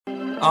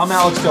I'm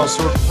Alex Del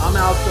Soro.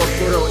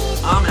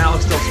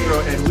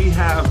 And we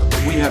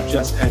have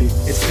Jess Eddy.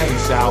 It's Kenny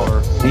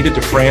Sauer. Nita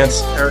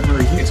DeFrance. Eric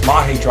Murray. It's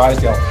Mahe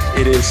Drysdale.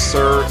 It is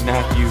Sir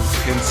Matthew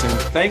Hinson.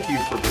 Thank you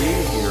for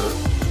being here.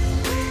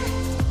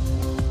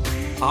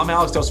 I'm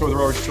Alex Del Soro, the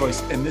Rower's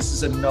Choice, and this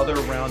is another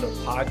round of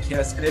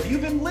podcasts. And if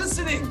you've been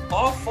listening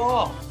all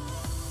fall,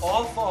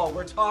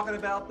 we're talking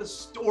about the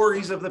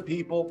stories of the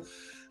people,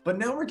 but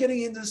now we're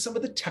getting into some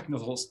of the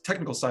technical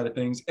side of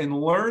things and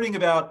learning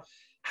about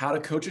how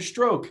to coach a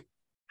stroke,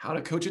 how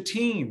to coach a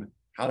team,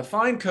 how to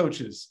find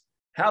coaches,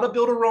 how to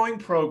build a rowing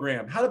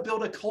program, how to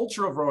build a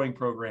culture of rowing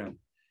program.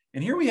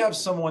 And here we have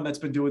someone that's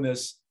been doing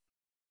this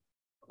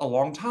a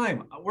long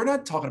time. We're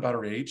not talking about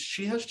her age.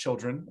 She has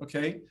children,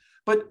 okay?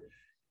 But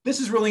this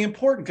is really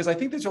important because I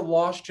think there's a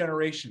lost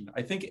generation.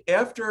 I think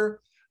after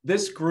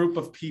this group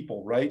of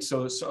people, right?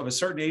 So of a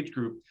certain age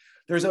group,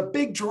 there's a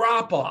big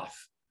drop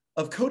off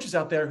of coaches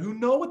out there who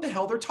know what the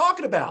hell they're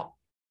talking about.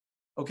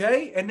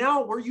 Okay. And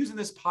now we're using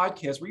this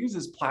podcast, we're using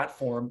this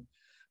platform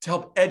to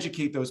help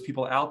educate those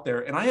people out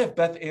there. And I have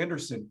Beth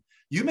Anderson.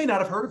 You may not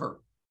have heard of her.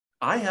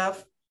 I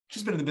have.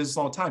 She's been in the business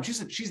a long time. She's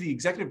the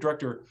executive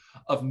director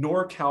of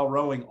NorCal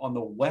Rowing on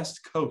the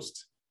West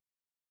Coast.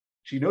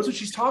 She knows what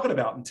she's talking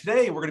about. And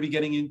today we're going to be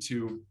getting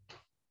into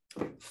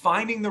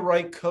finding the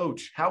right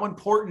coach, how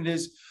important it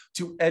is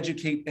to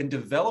educate and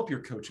develop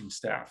your coaching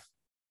staff.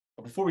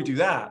 But before we do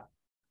that,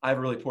 I have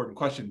a really important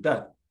question.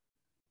 Beth,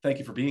 thank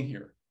you for being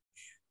here.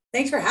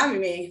 Thanks for having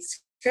me.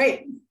 It's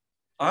great.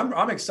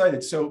 I'm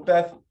excited. So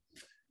Beth,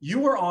 you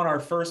were on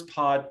our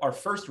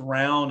first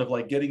round of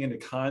like getting into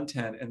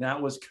content, and that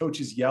was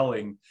coaches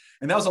yelling.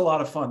 And that was a lot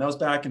of fun. That was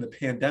back in the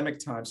pandemic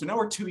time. So now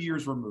we're 2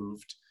 years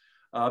removed,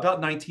 about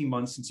 19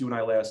 months since you and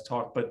I last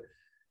talked. But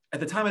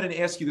at the time, I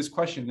didn't ask you this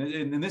question.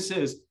 And this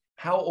is,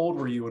 how old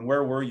were you and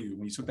where were you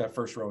when you took that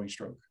first rowing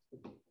stroke?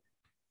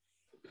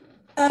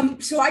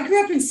 So I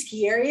grew up in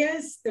ski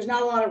areas. There's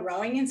not a lot of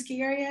rowing in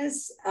ski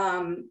areas.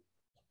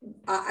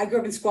 I grew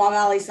up in Squaw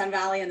Valley, Sun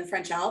Valley, and the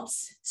French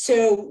Alps.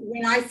 So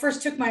when I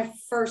first took my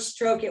first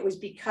stroke, it was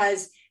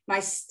because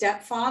my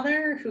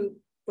stepfather, who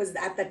was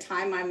at the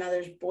time my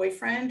mother's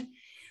boyfriend,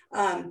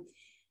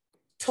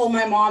 told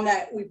my mom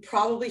that we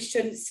probably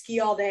shouldn't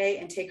ski all day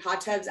and take hot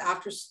tubs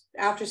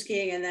after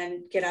skiing and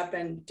then get up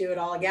and do it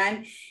all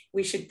again.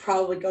 We should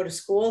probably go to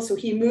school. So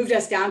he moved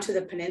us down to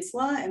the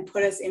peninsula and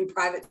put us in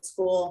private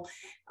school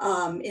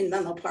in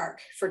Menlo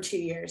Park for 2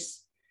 years.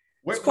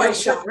 Where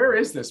is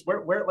this?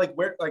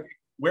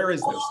 Where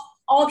is this?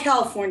 All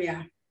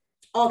California.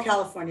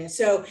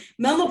 So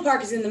Menlo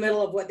Park is in the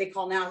middle of what they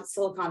call now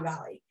Silicon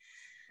Valley.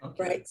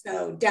 Okay. Right.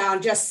 So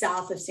down just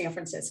south of San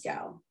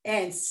Francisco,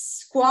 and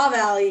Squaw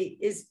Valley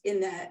is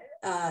in the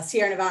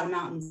Sierra Nevada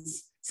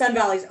mountains. Sun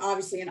Valley is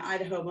obviously in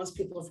Idaho. Most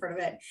people have heard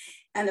of it.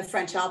 And the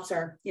French Alps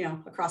are,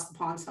 across the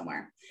pond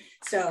somewhere.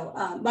 So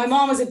my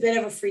mom was a bit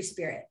of a free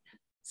spirit.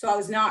 So I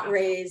was not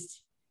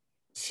raised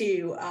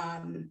to,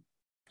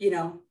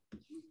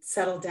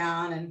 settle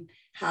down and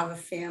have a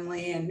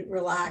family and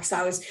relax.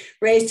 I was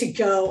raised to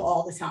go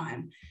all the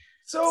time.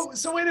 So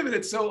wait a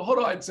minute. So hold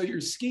on. So you're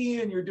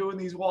skiing, you're doing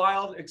these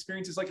wild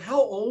experiences. Like, how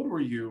old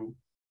were you?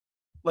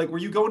 Like, were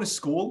you going to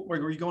school?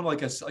 Were you going to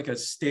like a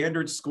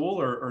standard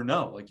school or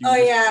no?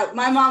 Yeah.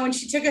 My mom, when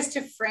she took us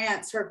to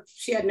France,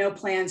 she had no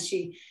plans.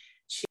 She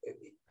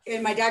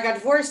and my dad got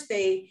divorced.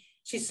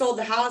 She sold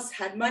the house,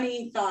 had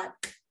money, thought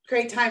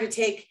great time to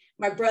take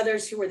my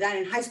brothers who were then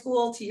in high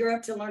school to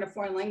Europe to learn a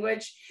foreign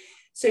language.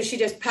 So she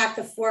just packed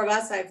the four of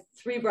us. I have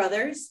 3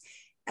 brothers,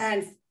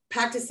 and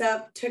packed us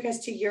up, took us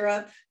to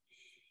Europe,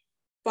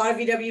 bought a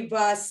VW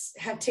bus,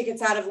 had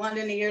tickets out of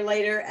London a year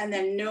later, and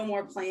then no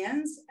more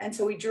plans. And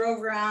so we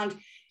drove around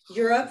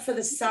Europe for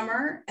the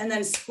summer, and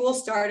then school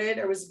started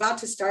or was about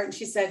to start. And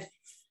she said,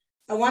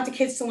 I want the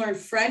kids to learn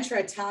French or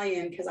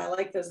Italian because I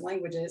like those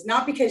languages,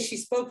 not because she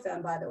spoke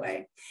them, by the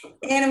way.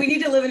 And we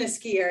need to live in a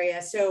ski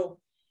area. So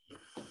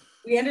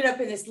we ended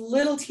up in this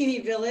little teeny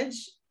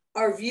village.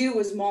 Our view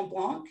was Mont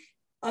Blanc,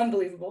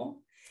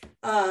 unbelievable.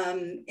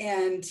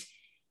 And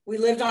we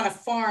lived on a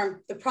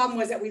farm. The problem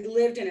was that we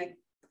lived in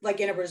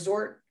a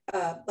resort,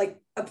 like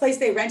a place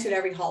they rented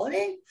every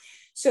holiday.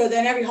 So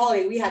then every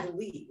holiday we had to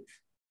leave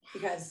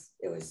because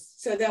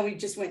so then we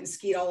just went and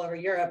skied all over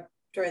Europe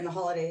during the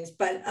holidays.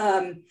 But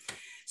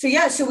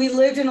so we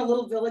lived in a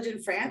little village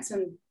in France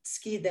and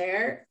skied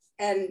there,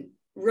 and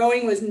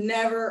rowing was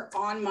never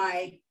on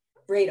my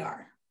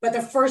radar. But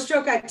the first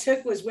stroke I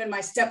took was when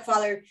my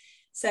stepfather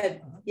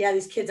said, yeah,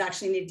 these kids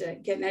actually need to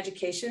get an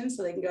education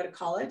so they can go to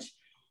college.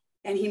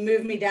 And he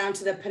moved me down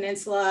to the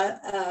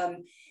peninsula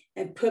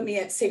and put me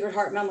at Sacred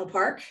Heart Menlo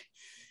Park,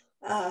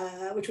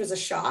 which was a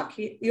shock.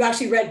 You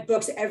actually read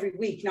books every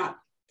week, not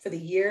for the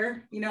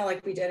year,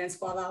 like we did in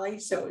Squaw Valley.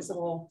 So it was a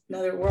whole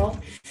another world.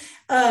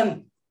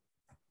 And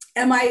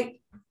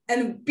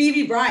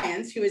BB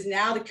Bryans, who is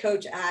now the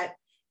coach at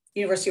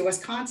University of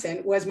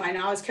Wisconsin, was my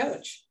novice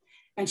coach.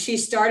 And she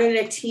started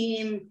a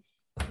team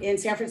in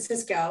San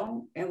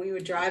Francisco, and we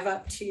would drive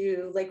up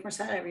to Lake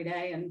Merced every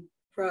day and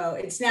row.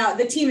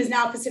 The team is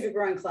now Pacific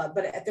Rowing Club,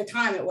 but at the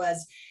time it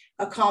was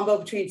a combo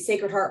between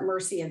Sacred Heart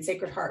Mercy and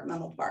Sacred Heart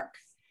Menlo Park,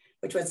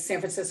 which was San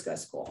Francisco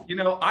school. You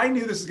know, I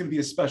knew this was going to be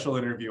a special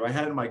interview. I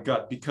had it in my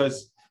gut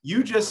because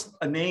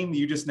a name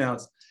you just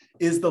announced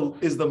is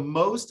the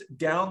most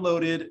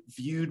downloaded,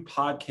 viewed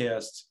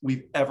podcast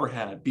we've ever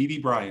had.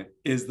 BB Bryant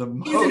is the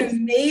most. He's an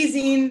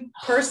amazing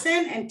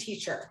person and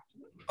teacher.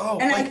 Oh,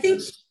 and I think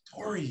her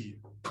story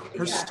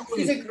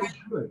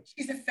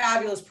she's a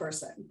fabulous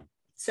person.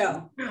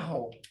 So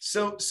wow.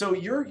 So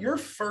your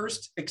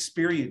first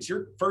experience,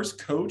 your first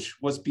coach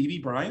was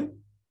BB Bryant?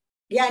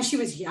 Yeah, and she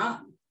was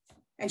young.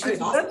 And she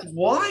was awesome. That's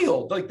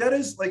wild. Like that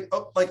is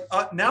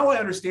now I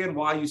understand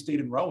why you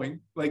stayed in rowing.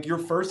 Like your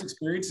first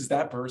experience is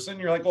that person.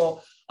 You're like,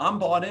 well, I'm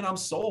bought in, I'm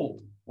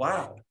sold.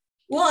 Wow.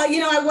 Well,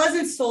 you know, I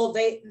wasn't sold.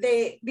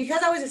 They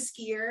because I was a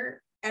skier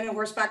and a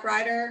horseback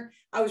rider,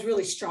 I was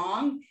really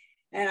strong.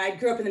 And I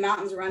grew up in the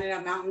mountains, running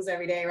up mountains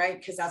every day, right?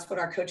 Because that's what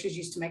our coaches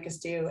used to make us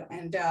do.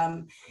 And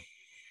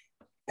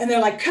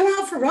they're like, come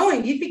out for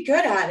rowing, you'd be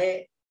good at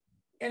it.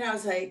 And I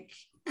was like,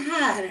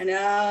 I don't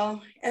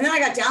know. And then I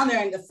got down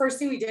there and the first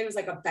thing we did was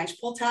like a bench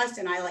pull test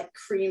and I like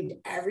creamed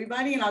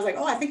everybody. And I was like,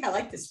 oh, I think I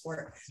like this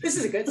sport. This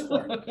is a good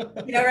sport,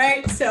 you know,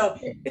 right? So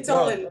it's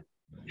all in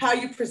how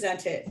you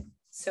present it.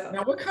 So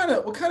now what kind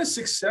of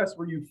success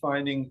were you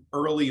finding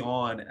early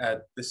on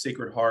at the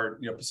Sacred Heart,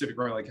 you know, Pacific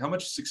Rowing? Like how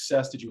much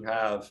success did you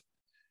have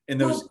in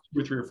those 2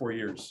 or 3 or 4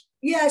 years?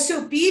 Yeah.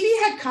 So BB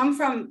had come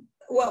from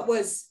what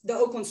was the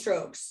Oakland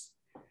Strokes.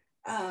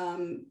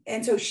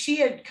 And so she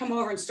had come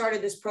over and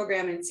started this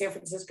program in San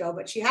Francisco,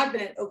 but she had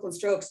been at Oakland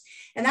Strokes,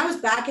 and that was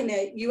back in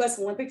the U.S.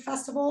 Olympic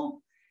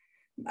Festival.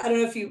 I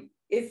don't know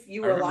if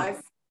you were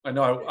alive. I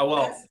know.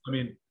 I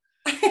mean,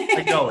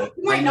 I know it.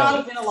 You might not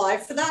have been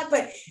alive for that,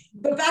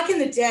 but back in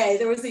the day,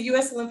 there was the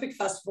U.S. Olympic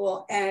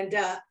Festival, and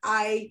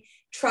I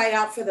tried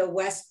out for the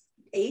West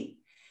 8,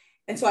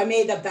 and so I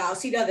made the bow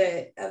seat of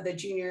the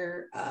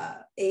junior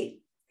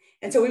 8,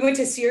 and so we went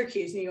to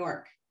Syracuse, New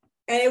York.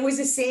 And it was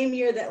the same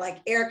year that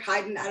like Eric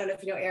Heiden, I don't know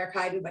if you know Eric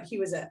Heiden, but he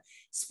was a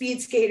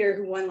speed skater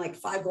who won like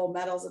 5 gold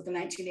medals at the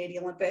 1980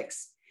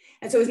 Olympics.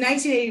 And so it was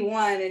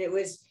 1981 and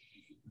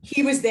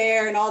he was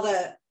there and all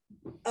the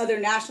other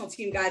national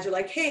team guys were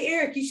like, hey,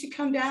 Eric, you should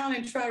come down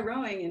and try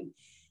rowing. And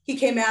he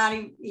came out,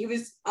 he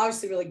was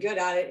obviously really good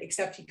at it,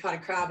 except he caught a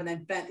crab and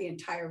then bent the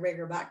entire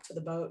rigger back to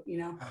the boat, you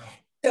know?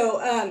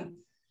 So,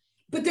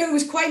 but there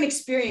was quite an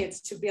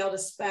experience to be able to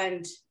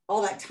spend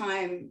all that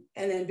time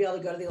and then be able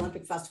to go to the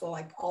Olympic Festival,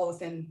 like all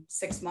within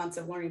 6 months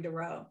of learning to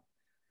row.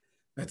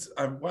 That's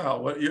wow.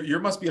 What you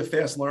must be a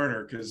fast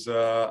learner because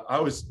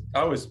I was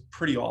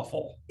pretty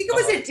awful. I think it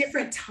was a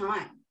different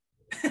time.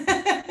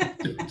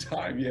 Different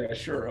time, yeah,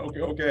 sure.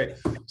 Okay.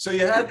 So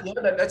you had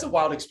that. That's a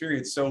wild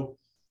experience. So,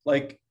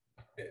 like,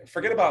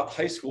 forget about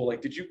high school.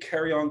 Like, did you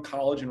carry on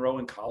college and row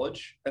in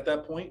college at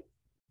that point?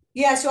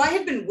 Yeah. So I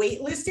had been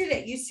waitlisted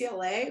at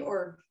UCLA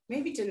or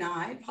maybe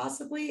denied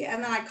possibly.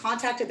 And then I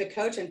contacted the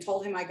coach and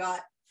told him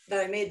that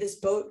I made this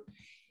boat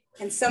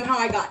and somehow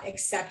I got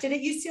accepted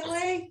at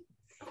UCLA.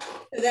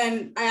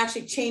 Then I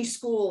actually changed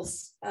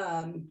schools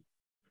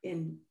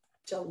in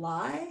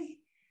July.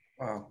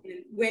 Wow.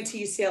 And went to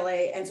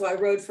UCLA. And so I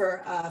rowed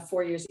for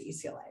 4 years at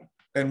UCLA.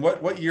 And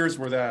what years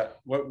were that?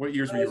 What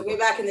years were you? Way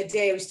back in the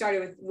day, we started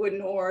with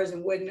wooden oars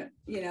and wooden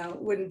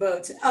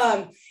boats.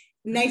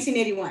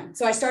 1981.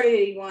 So I started at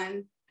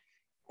 81.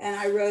 And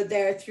I rode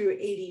there through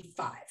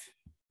 85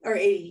 or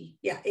 80.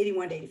 Yeah,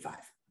 81 to 85.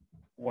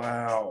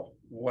 Wow.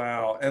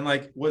 And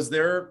like,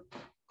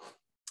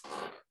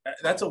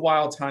 that's a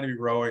wild time to be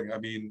rowing. I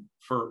mean,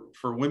 for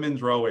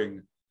women's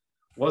rowing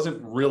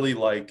wasn't really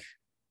like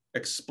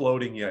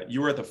exploding yet.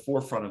 You were at the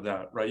forefront of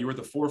that, right? You were at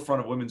the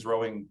forefront of women's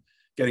rowing,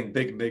 getting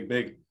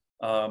big.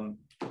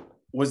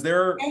 Was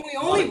there? And we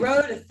only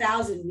rowed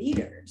 1,000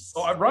 meters.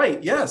 Oh,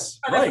 right. Yes.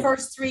 For the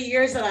first 3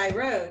 years that I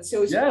rowed. So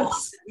it was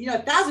awesome. You know,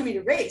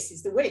 1,000-meter race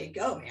is the way to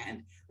go,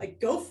 man. Like,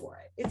 go for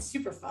it. It's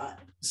super fun.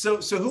 So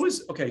who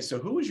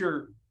was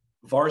your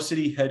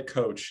varsity head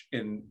coach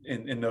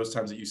in those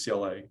times at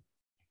UCLA?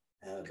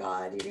 Oh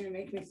God, you're gonna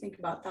make me think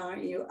about that,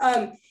 aren't you?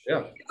 Yeah.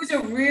 It was a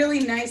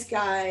really nice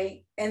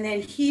guy, and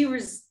then he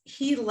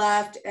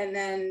left, and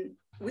then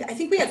I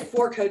think we had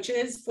 4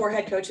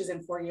 head coaches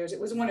in 4 years. It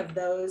was one of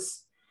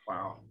those.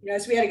 Wow. You know,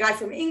 so we had a guy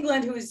from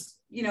England who was,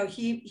 you know,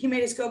 he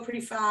made us go pretty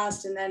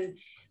fast. And then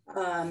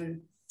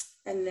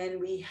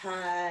we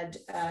had,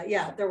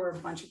 there were a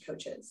bunch of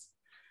coaches.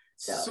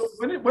 So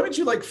when did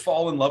you like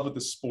fall in love with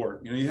the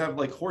sport? You know, you have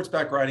like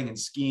horseback riding and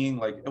skiing.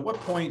 Like at what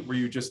point were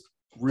you just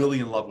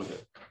really in love with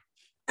it?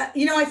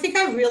 You know, I think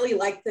I really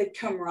liked the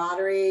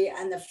camaraderie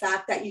and the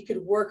fact that you could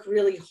work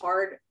really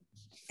hard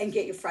and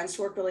get your friends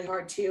to work really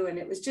hard too. And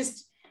it was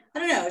just, I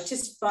don't know, it's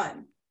just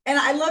fun. And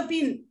I love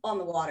being on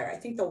the water. I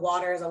think the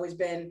water has always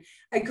been,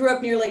 I grew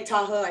up near Lake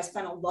Tahoe. I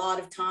spent a lot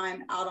of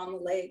time out on the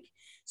lake.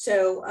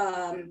 So,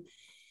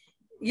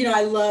 you know,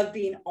 I love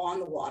being on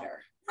the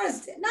water. Not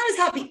as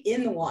happy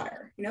in the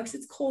water, you know, because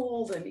it's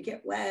cold and you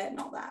get wet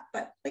and all that.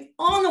 But like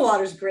on the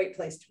water is a great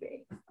place to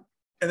be.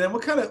 And then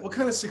what kind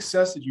of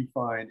success did you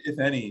find, if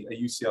any, at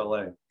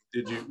UCLA?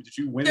 Did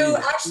you win? So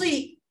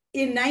actually,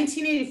 in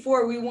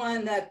 1984, we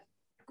won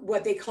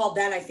what they called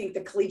then, I think,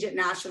 the Collegiate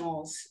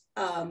Nationals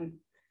in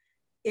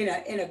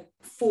a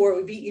four.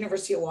 We beat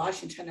University of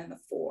Washington in the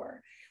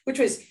four, which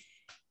was,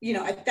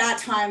 at that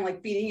time,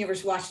 like beating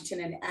University of Washington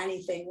in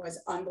anything was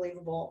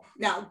unbelievable.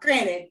 Now,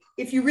 granted,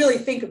 if you really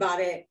think about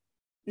it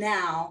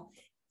now,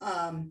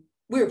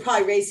 we were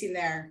probably racing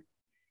there.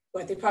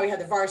 They probably had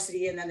the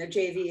varsity and then the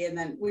JV, and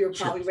then we were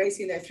probably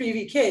racing their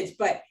 3V kids.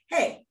 But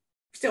hey,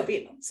 still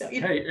beat them. So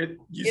you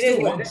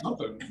still won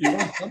something. You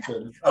won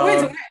something.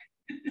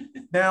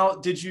 Now,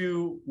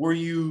 were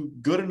you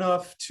good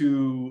enough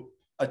to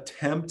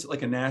attempt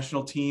like a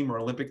national team or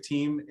Olympic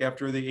team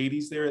after the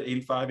 80s there,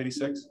 85,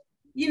 86?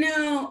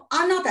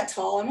 I'm not that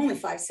tall. I'm only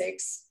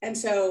 5'6". And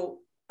so,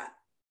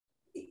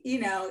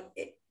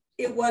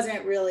 it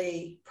wasn't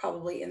really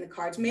probably in the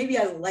cards. Maybe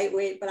as a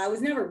lightweight, but I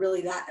was never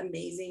really that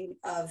amazing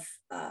of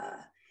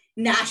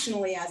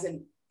nationally as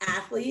an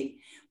athlete.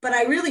 But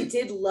I really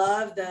did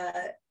love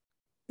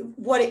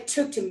what it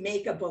took to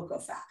make a boat go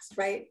fast,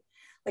 right?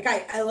 Like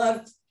I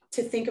loved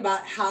to think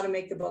about how to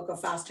make the boat go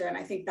faster. And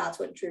I think that's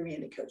what drew me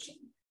into coaching.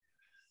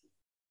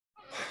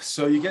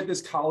 So you get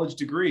this college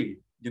degree,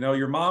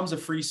 your mom's a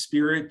free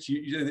spirit.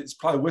 It's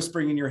probably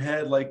whispering in your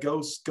head, like,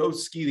 go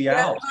ski the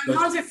Alps. My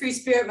mom's a free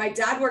spirit. My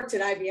dad worked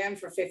at IBM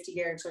for 50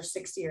 years or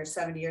 60 or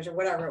 70 years or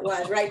whatever it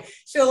was, right?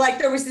 So like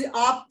there was the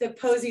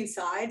opposing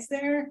sides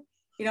there.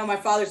 My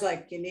father's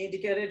like, you need to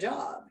get a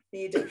job.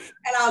 And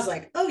I was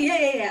like, oh,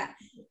 yeah.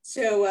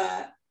 So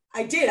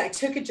I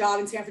took a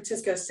job in San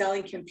Francisco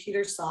selling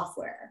computer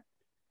software.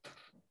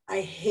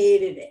 I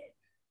hated it.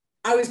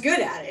 I was good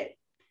at it,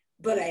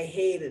 but I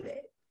hated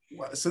it.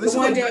 So this is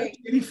like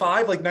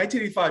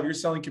 1985, you're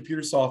selling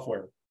computer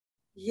software.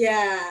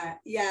 Yeah.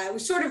 It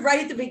was sort of right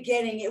at the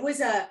beginning. It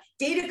was a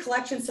data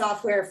collection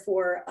software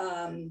for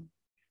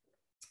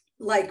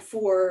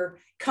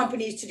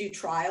companies to do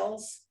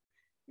trials,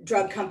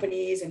 drug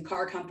companies and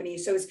car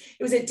companies. So it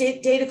was a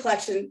data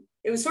collection.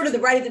 It was sort of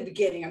right at the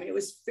beginning. I mean, it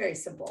was very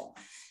simple.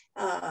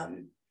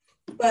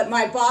 But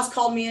my boss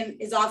called me in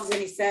his office and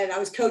he said, I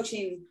was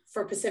coaching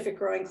for Pacific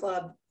Rowing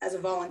Club as a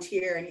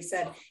volunteer. And he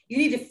said, you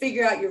need to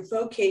figure out your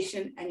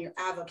vocation and your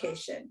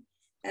avocation.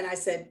 And I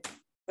said,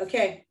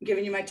 okay, I'm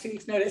giving you my 2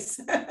 weeks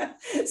notice.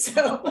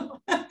 So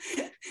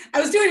I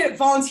was doing it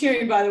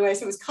volunteering, by the way,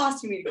 so it was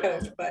costing me to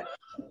coach, but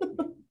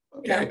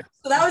okay.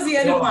 So that was the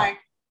end of my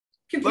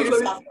computer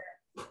software.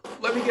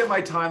 Let me get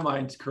my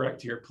timelines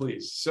correct here,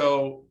 please.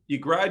 So you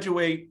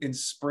graduate in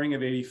spring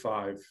of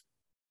 85.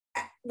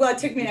 Well, it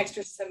took me an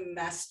extra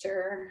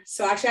semester.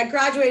 So actually I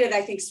graduated,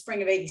 I think,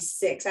 spring of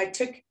 86. I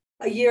took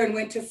a year and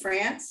went to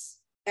France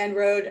and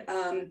rowed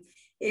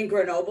in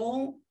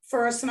Grenoble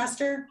for a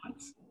semester.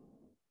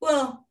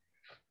 Well,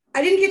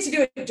 I didn't get to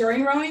do it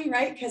during rowing,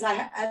 right?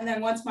 And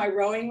then once my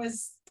rowing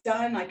was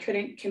done, I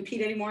couldn't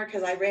compete anymore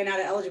because I ran out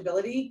of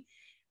eligibility.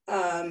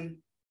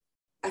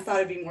 I thought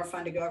it'd be more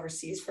fun to go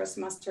overseas for a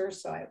semester.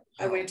 So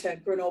I went to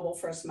Grenoble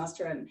for a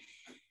semester and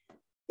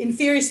in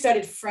theory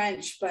studied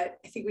French, but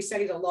I think we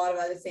studied a lot of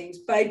other things.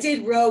 But I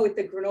did row with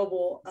the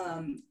Grenoble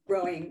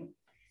rowing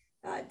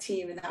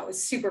team, and that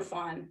was super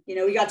fun.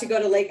 We got to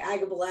go to Lake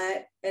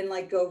Agabelette and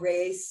go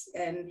race.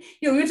 And,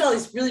 we went to all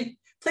these really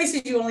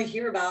places you only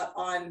hear about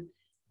on,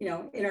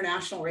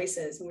 international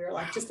races. And we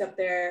were just up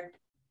there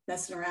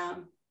messing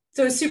around.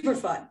 So it was super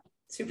fun.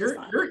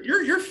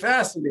 You're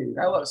fascinating.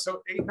 I love it.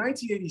 So in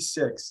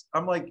 1986,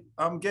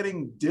 I'm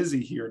getting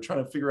dizzy here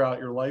trying to figure out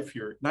your life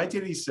here.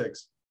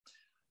 1986,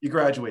 you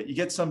graduate, you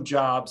get some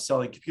job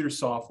selling computer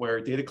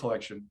software, data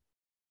collection.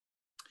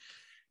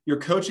 You're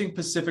coaching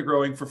Pacific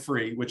Rowing for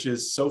free, which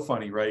is so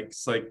funny, right?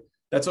 It's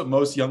that's what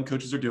most young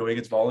coaches are doing.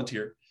 It's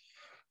volunteer.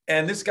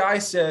 And this guy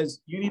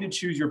says, you need to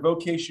choose your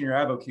vocation, your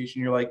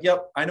avocation. You're like,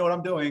 yep, I know what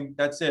I'm doing.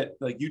 That's it.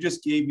 You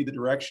just gave me the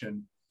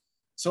direction.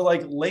 So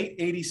late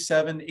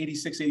 87,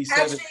 86,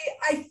 87.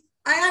 Actually,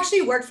 I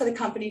actually worked for the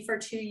company for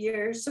 2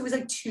 years. So it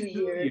was 2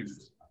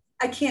 years.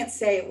 I can't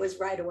say it was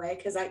right away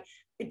because I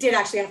did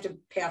actually have to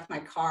pay off my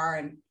car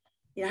and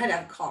I had to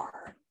have a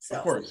car. So.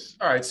 Of course.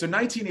 All right. So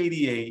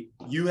 1988,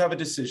 you have a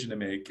decision to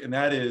make, and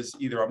that is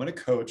either I'm going to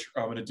coach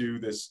or I'm going to do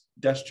this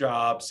desk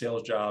job,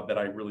 sales job that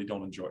I really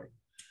don't enjoy.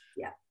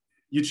 Yeah.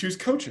 You choose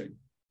coaching.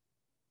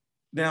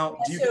 Now,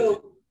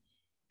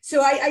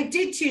 So I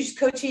did choose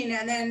coaching,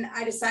 and then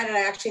I decided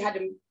I actually had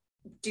to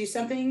do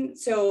something.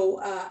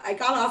 So I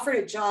got offered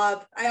a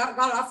job. I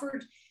got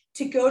offered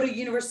to go to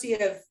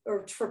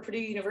for Purdue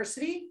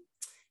University,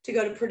 to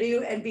go to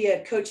Purdue and be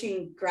a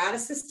coaching grad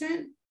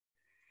assistant.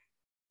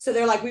 So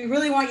they're like, we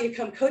really want you to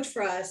come coach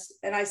for us.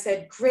 And I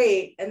said,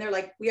 great. And they're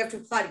like, we have to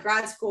apply to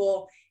grad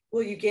school.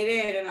 Will you get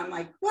in? And I'm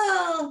like,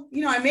 well,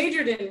 I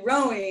majored in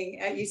rowing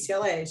at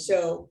UCLA.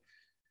 So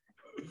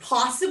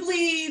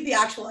possibly the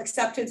actual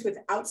acceptance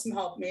without some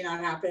help may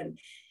not happen.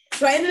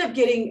 So I ended up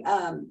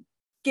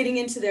getting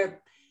into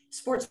their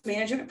sports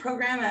management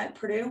program at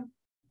Purdue.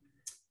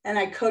 And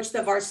I coached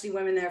the varsity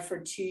women there for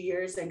 2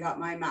 years and got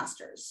my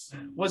master's.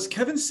 Was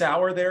Kevin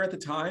Sauer there at the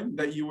time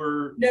that you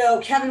were?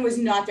 No, Kevin was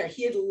not there.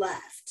 He had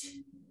left.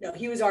 No,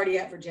 he was already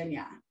at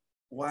Virginia.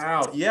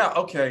 Wow. Yeah.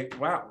 Okay.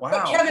 Wow. But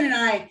Wow. Kevin and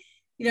I,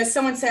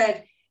 someone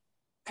said,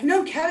 I've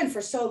known Kevin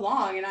for so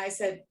long. And I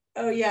said,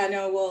 oh yeah,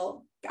 no,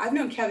 well, I've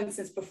known Kevin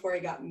since before he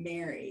got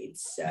married.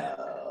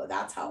 So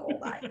that's how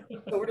old I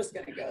am. So we're just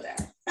going to go there.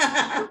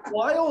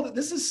 Wild.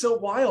 This is so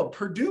wild.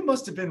 Purdue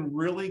must have been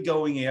really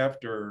going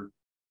after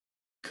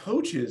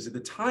coaches at the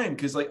time.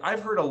 Cause like,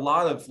 I've heard a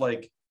lot of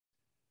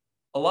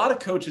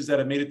coaches that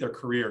have made it their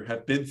career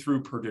have been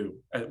through Purdue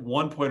at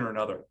one point or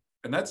another.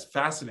 And that's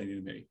fascinating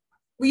to me.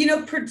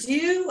 Well,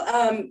 Purdue,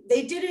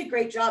 they did a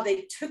great job.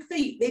 They took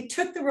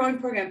the rowing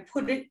program,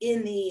 put it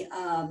in the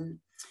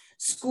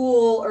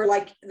school or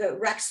like the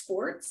rec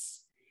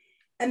sports,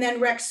 and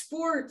then rec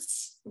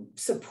sports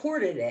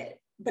supported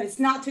it, but it's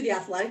not through the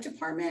athletic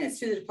department. It's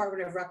through the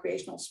Department of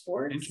Recreational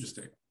Sports.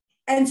 Interesting.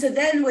 And so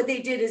then what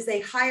they did is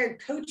they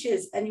hired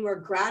coaches, and you were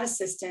a grad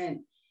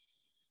assistant,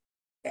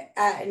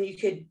 and you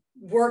could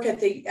work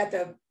at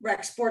the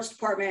rec sports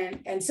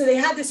department. And so they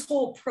had this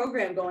whole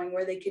program going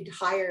where they could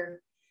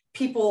hire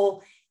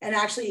people. And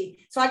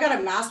actually, so I got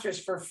a master's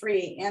for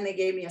free, and they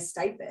gave me a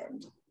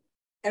stipend.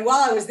 And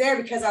while I was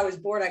there, because I was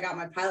bored, I got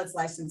my pilot's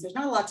license. There's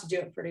not a lot to do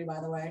at Purdue, by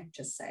the way,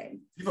 just saying.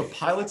 You have a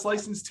pilot's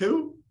license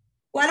too?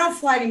 Well, I don't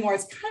fly anymore.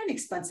 It's kind of an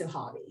expensive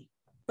hobby,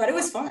 but it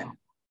was fun.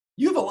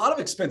 You have a lot of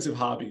expensive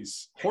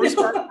hobbies: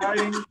 horseback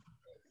riding,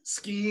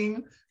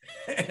 skiing,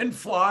 and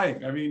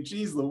flying. I mean,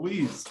 geez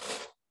Louise.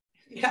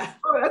 Yeah.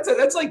 Oh,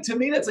 that's like, to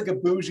me, that's like a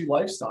bougie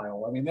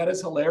lifestyle. I mean, that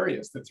is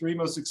hilarious. The 3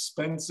 most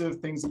expensive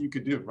things that you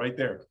could do right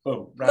there.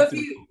 Boom. So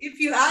if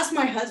you ask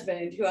my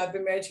husband, who I've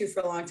been married to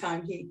for a long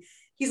time,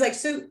 he's like,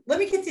 so let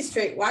me get this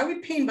straight. Why are we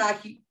paying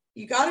back?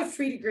 You got a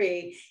free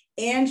degree,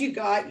 and you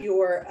got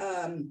your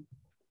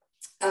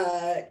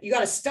you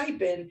got a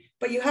stipend,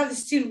 but you have the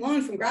student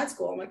loan from grad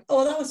school. I'm like,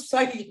 oh, that was so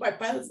I could get my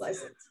pilot's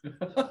license.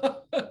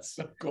 That's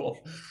so cool.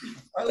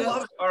 I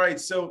love it. All right,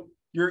 so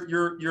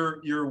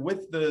you're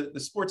with the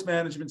sports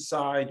management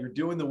side. You're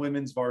doing the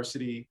women's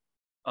varsity.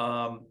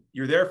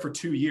 You're there for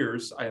 2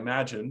 years, I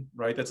imagine,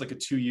 right? That's like a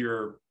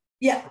 2-year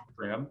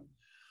program.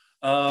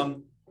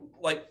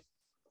 Like,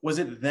 was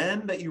it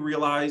then that you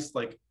realized,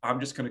 like, I'm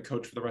just going to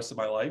coach for the rest of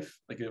my life?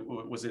 Like,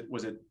 was it?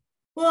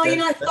 Well,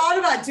 I thought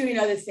about doing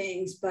other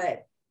things,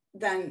 but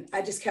then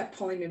I just kept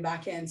pulling me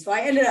back in. So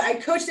I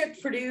coached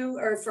at Purdue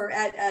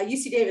at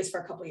UC Davis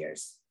for a couple of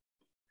years.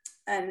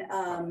 And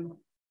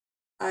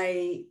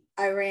I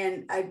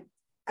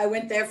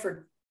went there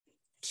for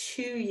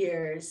 2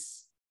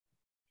 years,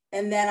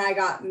 and then I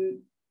got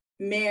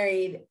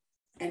married,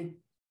 and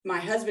my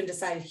husband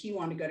decided he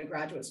wanted to go to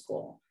graduate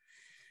school.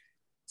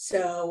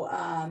 So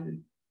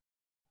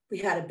we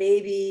had a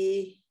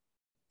baby.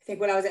 I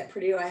think when I was at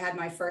Purdue, I had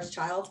my first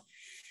child.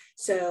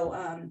 So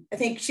I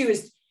think she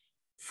was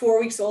 4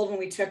 weeks old when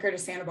we took her to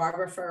Santa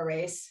Barbara for a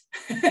race.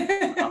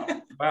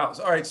 Wow.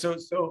 So, all right. So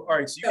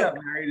you got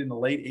married in the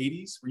late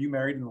 80s. Were you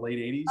married in the late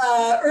 80s?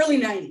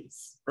 Early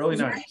 90s. Early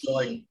 90s. So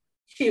like,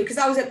 because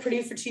I was at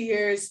Purdue for 2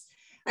 years.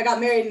 I got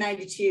married in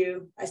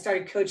 92. I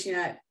started coaching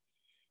or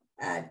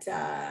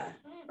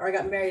I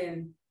got married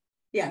in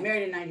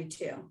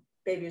 92.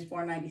 Baby was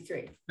born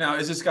 93. Now,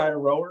 is this guy a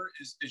rower?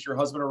 Is your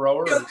husband a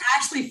rower? So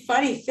actually,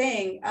 funny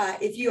thing,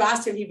 if you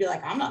asked him, he'd be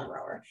like, I'm not a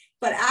rower.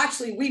 But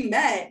actually, we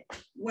met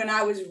when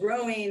I was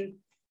rowing.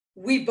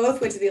 We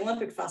both went to the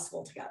Olympic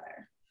Festival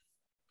together.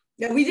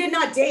 Now, we did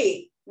not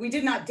date. We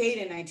did not date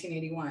in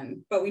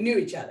 1981, but we knew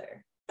each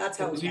other. That's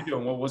how. What was he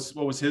doing? What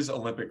was his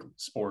Olympic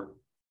sport?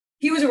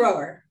 He was a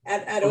rower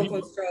at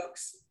Oakland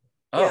Strokes.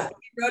 Oh. Yeah,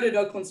 he rowed at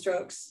Oakland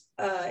Strokes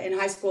in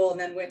high school, and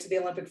then went to the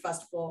Olympic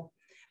Festival.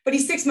 But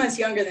he's 6 months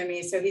younger than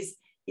me, so he's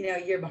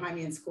a year behind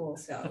me in school.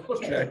 So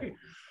okay,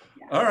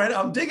 yeah. All right,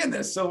 I'm digging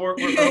this. So we're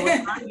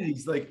early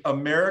 90s. Like,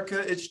 America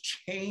is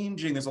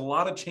changing. There's a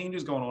lot of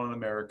changes going on in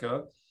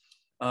America.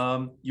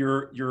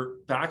 You're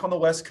back on the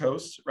West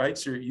Coast, right?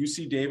 So you're at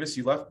UC Davis.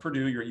 You left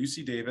Purdue. You're at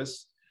UC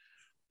Davis,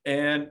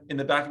 and in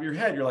the back of your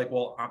head, you're like,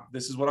 well,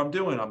 this is what I'm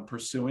doing. I'm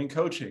pursuing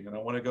coaching, and I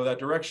want to go that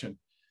direction.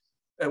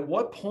 At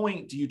what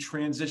point do you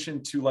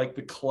transition to like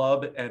the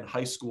club and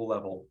high school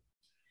level?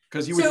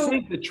 Because you would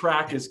think the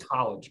track is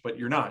college, but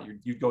you're not.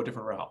 You'd go a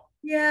different route.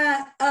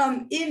 Yeah.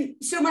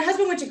 So my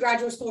husband went to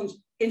graduate school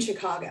in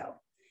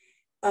Chicago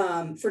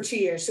for 2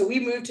 years. So we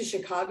moved to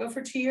Chicago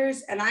for 2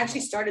 years, and I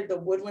actually started the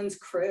Woodlands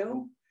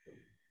Crew,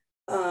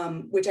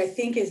 which I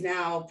think is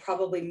now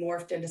probably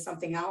morphed into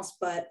something else.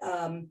 But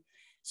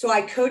so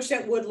I coached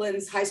at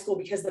Woodlands High School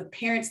because the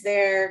parents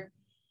there,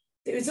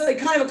 it was like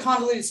kind of a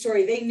convoluted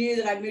story. They knew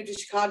that I'd moved to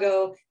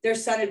Chicago. Their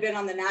son had been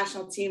on the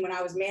national team when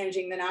I was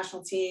managing the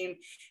national team.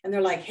 And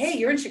they're like, hey,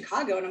 you're in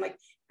Chicago. And I'm like,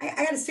 I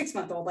got a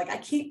 6-month-old. Like, I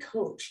can't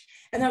coach.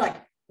 And they're like,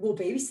 we'll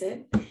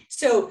babysit.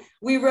 So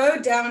we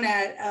rode down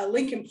at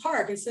Lincoln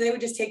Park. And so they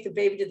would just take the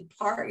baby to the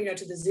park,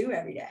 to the zoo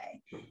every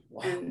day.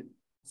 Wow. And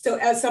so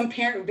as some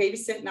parent would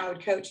babysit and I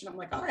would coach. And I'm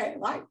like, all right,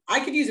 well,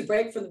 I could use a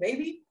break from the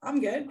baby. I'm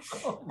good.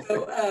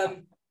 So,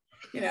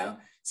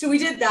 so we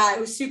did that.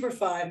 It was super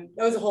fun.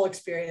 That was a whole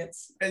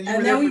experience. And you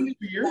were there for 2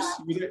 years?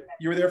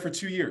 You were there for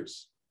 2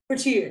 years? For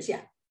 2 years,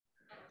 yeah.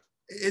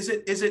 Is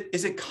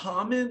it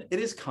common? It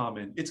is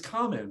common. It's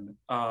common.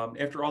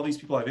 After all these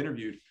people I've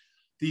interviewed,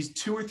 these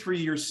 2 or 3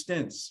 year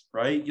stints,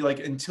 right? You like,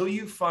 until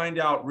you find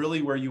out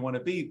really where you want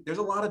to be, there's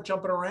a lot of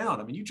jumping around.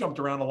 I mean, you jumped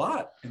around a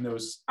lot in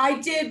those. I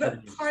did,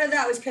 but part of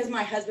that was because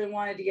my husband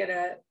wanted to get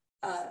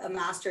a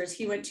master's.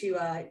 He went to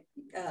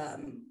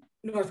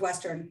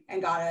Northwestern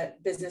and got a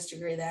business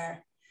degree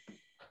there.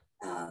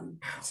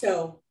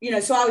 So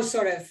I was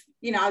sort of,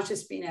 I was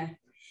just being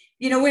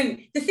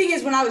when the thing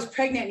is, when I was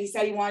pregnant, he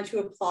said he wanted to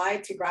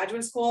apply to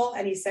graduate school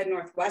and he said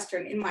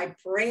Northwestern. In my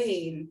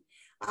brain,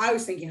 I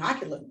was thinking I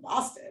could live in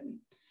Boston,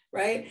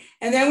 right?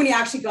 And then when he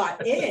actually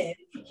got in,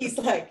 he's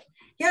like,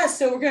 yeah,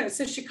 so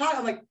so Chicago.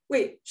 I'm like,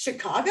 wait,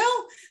 Chicago?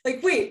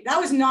 Like, wait,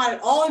 that was not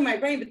at all in my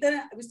brain. But then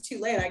it was too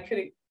late.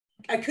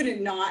 I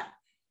couldn't not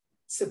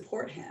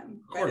support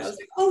him. Right? I was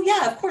like, oh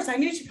yeah, of course. I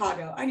knew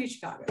Chicago.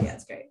 Yeah,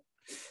 it's great.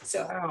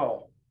 So.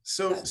 Wow.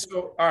 So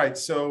all right.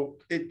 So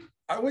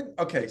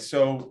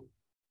so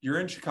you're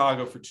in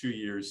Chicago for 2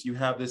 years. You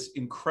have this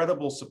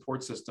incredible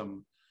support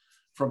system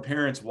from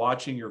parents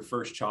watching your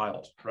first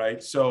child,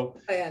 right? So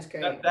that's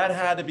great. That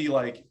had to be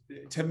like,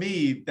 to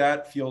me,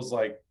 that feels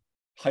like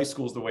high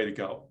school is the way to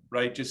go,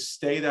 right? Just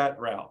stay that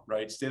route,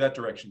 right? Stay that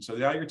direction. So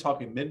now you're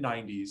talking mid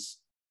 90s,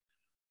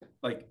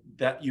 like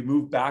that you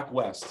move back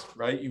west,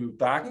 right? You move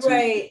back to.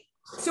 Right.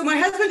 So my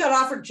husband got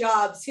offered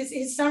jobs.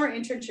 His summer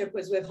internship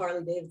was with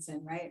Harley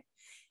Davidson, right?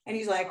 And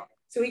he's like,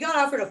 so he got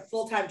offered a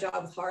full-time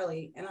job with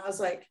Harley. And I was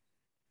like,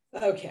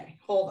 okay,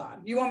 hold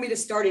on. You want me to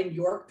start in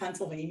York,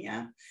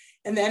 Pennsylvania?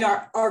 And then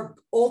our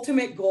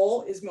ultimate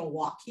goal is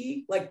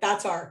Milwaukee.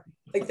 That's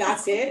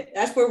it.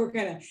 That's where we're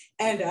going to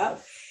end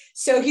up.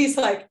 So he's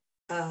like,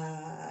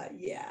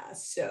 yeah.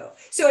 So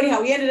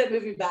anyhow, we ended up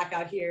moving back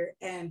out here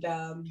and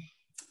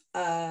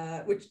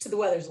which to the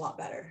weather's a lot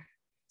better.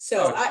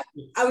 So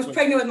I was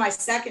pregnant with my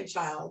second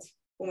child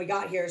when we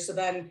got here. So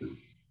then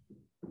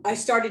I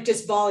started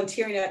just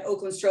volunteering at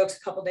Oakland Strokes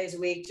a couple days a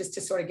week just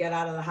to sort of get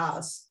out of the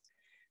house.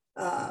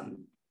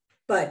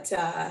 But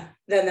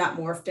then that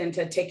morphed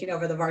into taking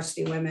over the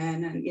varsity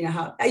women, and you know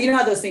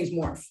how those things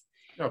morph.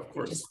 Oh, of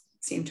course. It just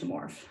seemed to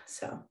morph.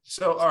 So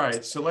all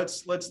right. So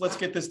let's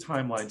get this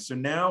timeline. So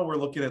now we're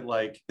looking at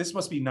this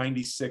must be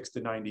 96 to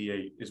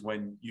 98 is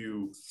when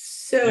you.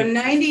 So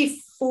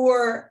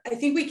 94, I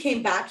think we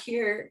came back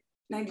here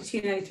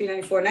 92, 93,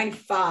 94,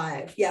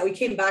 95. Yeah, we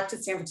came back to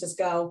San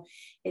Francisco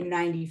in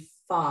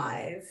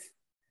 95.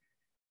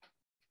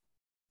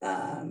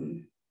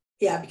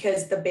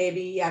 Because the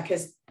baby,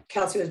 because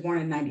Kelsey was born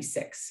in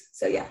 96.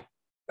 So yeah,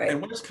 right.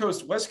 And West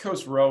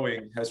Coast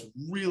rowing has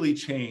really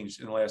changed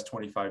in the last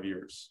 25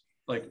 years.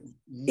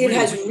 It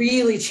has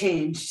really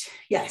changed.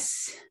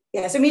 Yes.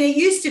 I mean, it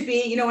used to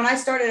be, when I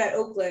started at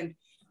Oakland,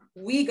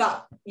 we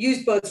got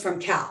used boats from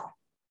Cal,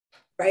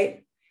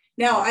 right?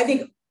 Now, I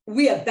think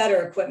we have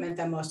better equipment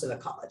than most of the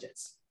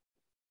colleges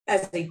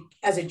as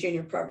a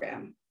junior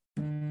program.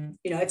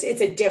 It's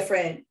a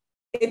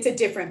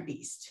different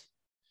beast.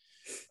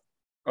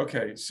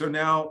 Okay.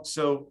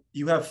 So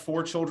you have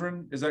 4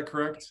 children. Is that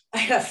correct? I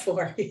have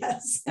 4.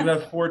 Yes. You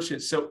have 4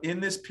 kids. So in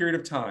this period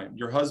of time,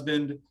 your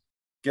husband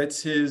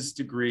gets his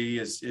degree,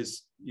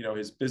 his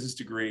business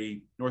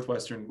degree,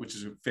 Northwestern, which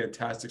is a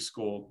fantastic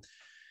school.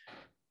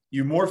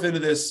 You morph into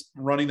this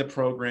running the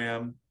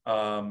program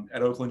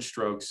at Oakland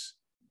Strokes.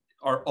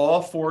 Are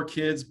all 4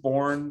 kids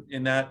born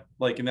in that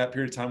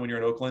period of time when you're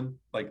at Oakland?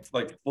 2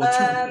 or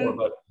 4,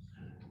 but.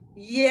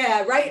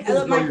 Yeah, right.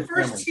 My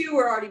first 2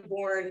 were already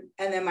born.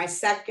 And then my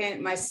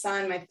second, my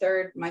son, my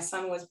third, my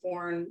son was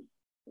born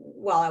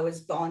while I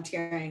was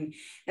volunteering.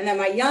 And then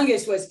my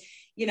youngest was,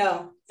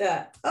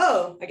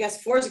 I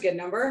guess 4 is a good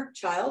number,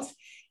 child,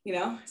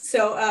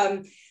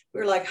 So we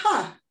were like,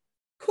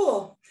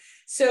 cool.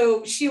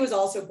 So she was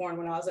also born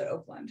when I was at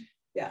Oakland.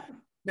 Yeah.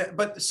 Yeah,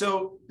 but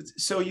so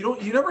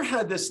you never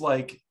had this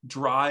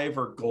drive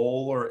or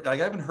goal, or I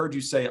haven't heard you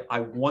say,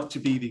 I want to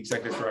be the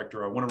executive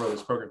director. I want to run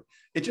this program.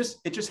 It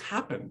just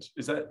happened.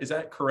 Is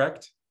that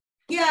correct?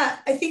 Yeah,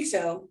 I think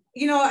so.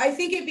 I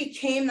think it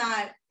became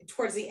that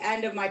towards the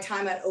end of my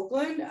time at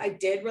Oakland. I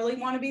did really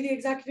want to be the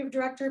executive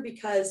director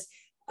because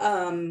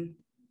I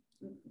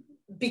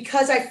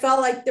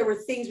felt like there were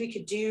things we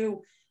could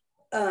do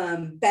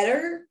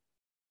better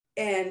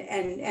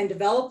and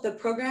develop the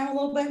program a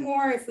little bit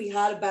more if we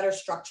had a better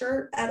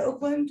structure at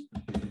Oakland.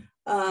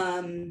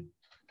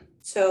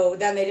 So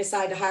then they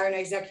decided to hire an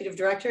executive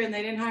director and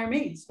they didn't hire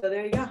me. So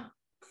there you go.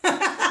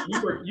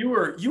 You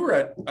were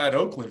at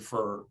Oakland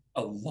for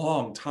a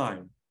long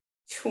time.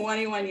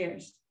 21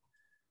 years.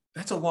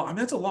 That's a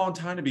long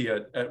time to be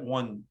at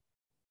one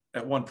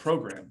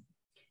program.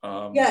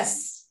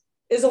 Yes,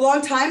 it was a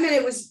long time, and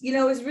it was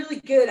really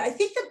good. I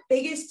think the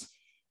biggest,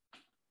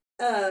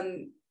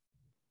 I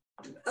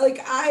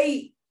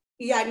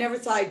never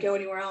thought I'd go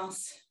anywhere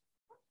else.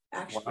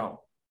 Actually.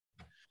 Wow.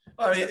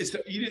 I mean,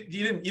 you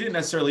didn't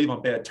necessarily leave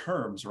on bad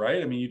terms,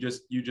 right? I mean, you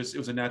just it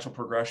was a natural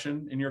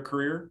progression in your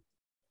career.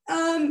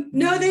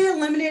 No, they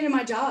eliminated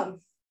my job.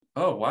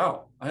 Oh,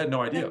 wow. I had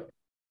no idea.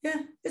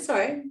 Yeah, it's all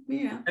right.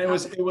 And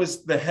it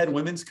was the head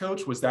women's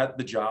coach. Was that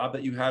the job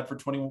that you had for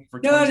 20?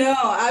 No,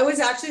 I was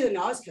actually the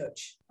novice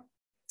coach.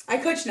 I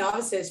coached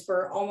novices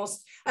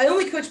I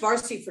only coached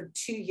varsity for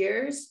 2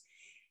 years.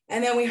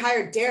 And then we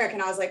hired Derek,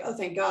 and I was like, oh,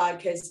 thank God.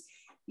 Because,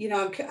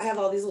 I have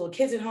all these little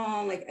kids at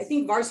home. Like, I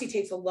think varsity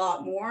takes a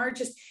lot more.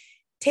 Just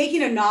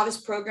taking a novice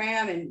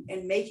program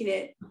and making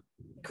it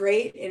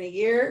great in a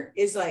year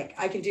is like,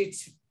 I can do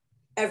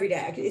every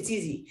day. It's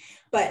easy.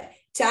 But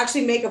to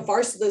actually make a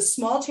varsity, those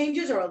small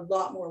changes are a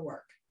lot more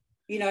work.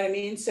 You know what I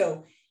mean?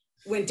 So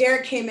when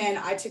Derek came in,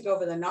 I took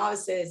over the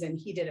novices, and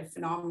he did a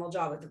phenomenal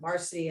job with the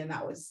varsity, and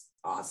that was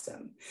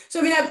awesome. So,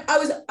 I mean,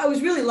 I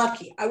was really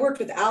lucky. I worked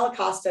with Al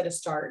Acosta to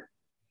start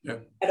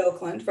at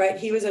Oakland, right?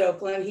 He was at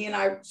Oakland. He and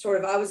I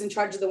I was in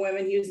charge of the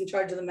women. He was in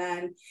charge of the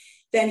men.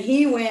 Then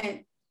he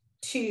went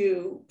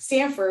to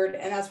Stanford,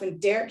 and that's when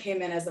Derek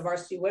came in as the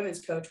varsity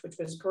women's coach, which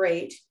was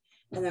great.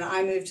 And then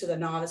I moved to the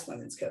novice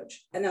women's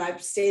coach, and then I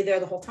stayed there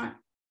the whole time.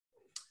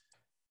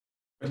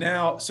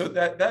 Now, so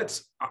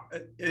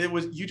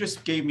you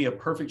just gave me a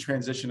perfect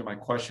transition to my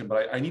question,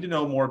 but I need to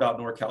know more about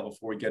NorCal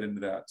before we get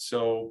into that.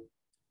 So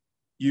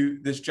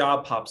this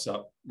job pops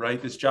up, right?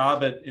 This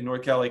job in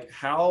NorCal, like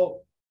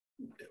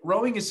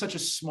rowing is such a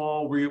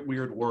small,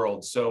 weird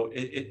world. So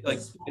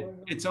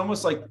it's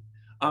almost like,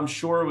 I'm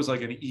sure it was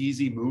like an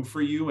easy move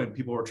for you and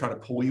people were trying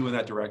to pull you in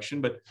that direction,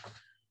 but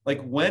like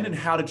when and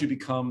how did you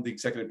become the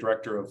executive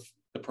director of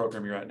the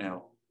program you're at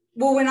now?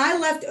 Well, when I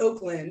left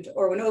Oakland,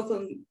 or when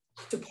Oakland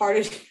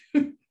departed,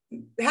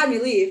 had me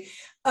leave,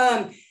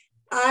 I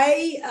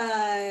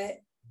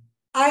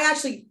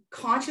actually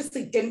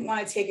consciously didn't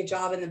want to take a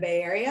job in the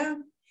Bay Area,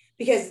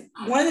 because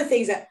one of the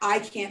things that I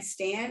can't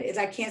stand is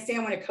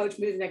when a coach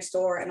moves next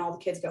door and all the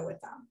kids go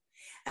with them.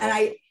 And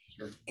I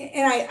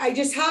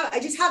just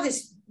have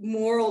this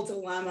moral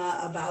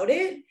dilemma about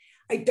it.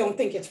 I don't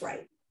think it's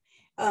right.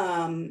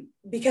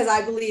 Because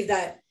I believe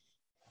that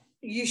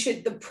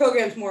the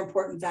program's more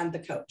important than the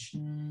coach.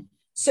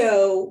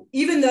 So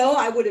even though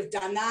I would have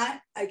done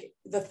that,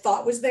 the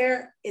thought was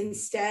there.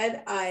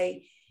 Instead,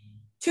 I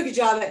took a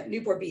job at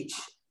Newport Beach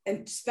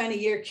and spent a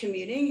year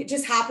commuting. It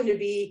just happened to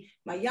be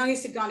my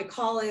youngest had gone to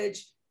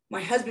college.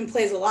 My husband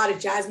plays a lot of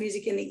jazz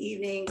music in the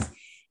evenings.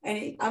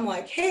 And I'm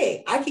like,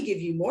 hey, I could give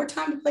you more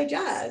time to play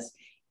jazz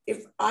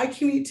if I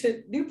commute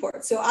to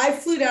Newport. So I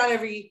flew down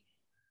every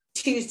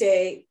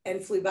Tuesday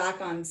and flew back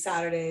on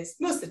Saturdays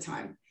most of the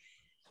time.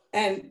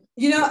 And,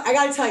 I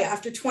got to tell you,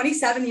 after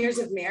 27 years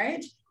of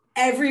marriage,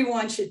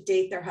 everyone should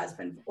date their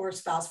husband or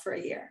spouse for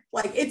a year.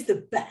 Like, it's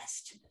the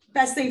best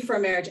thing for a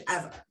marriage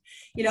ever.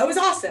 It was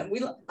awesome.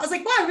 I was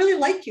like, wow, I really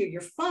like you.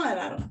 You're fun.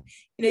 I don't,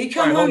 you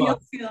come home,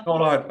 you'll feel.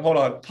 Hold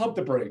on. Pump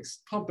the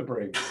brakes.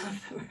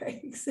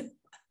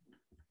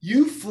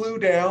 You flew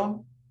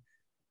down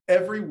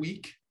every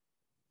week.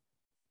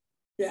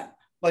 Yeah.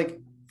 Like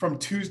from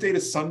Tuesday to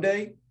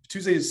Saturday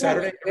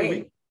every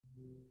week.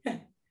 Yeah.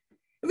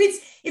 I mean,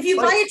 if you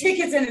buy your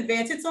tickets in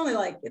advance, it's only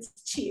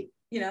it's cheap.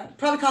 It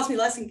probably cost me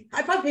less.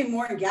 I probably pay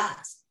more in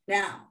gas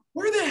now.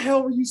 Where the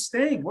hell were you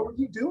staying? What were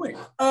you doing?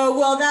 Oh,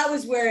 well, that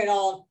was where it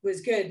all was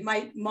good.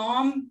 My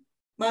mom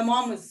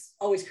was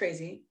always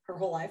crazy her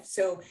whole life.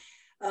 So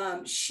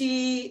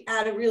she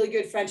had a really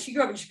good friend. She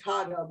grew up in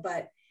Chicago,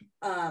 but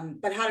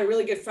had a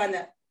really good friend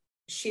that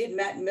she had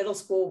met in middle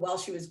school while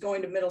she was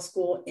going to middle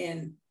school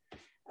in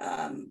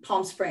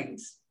Palm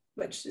Springs,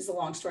 which is a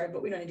long story,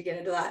 but we don't need to get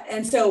into that.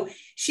 And so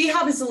she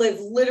happens to live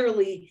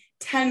literally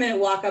 10-minute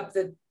walk up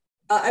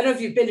I don't know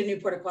if you've been to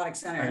Newport Aquatic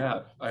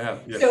Center. I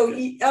have. Yeah. So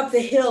up the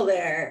hill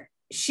there,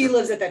 she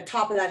lives at the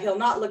top of that hill,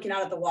 not looking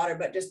out at the water,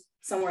 but just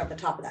somewhere at the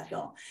top of that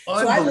hill.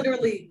 So I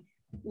literally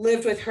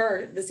lived with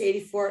her, this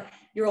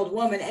 84-year-old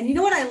woman. And you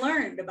know what I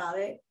learned about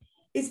it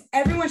is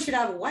everyone should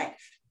have a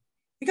wife.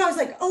 Because I was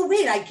like, oh,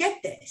 wait, I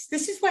get this.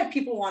 This is why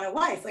people want a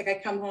wife. Like,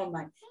 I come home,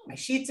 my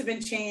sheets have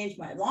been changed,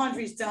 my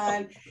laundry's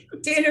done,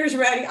 dinner's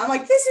ready. I'm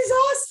like, this is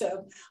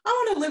awesome. I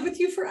want to live with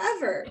you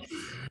forever.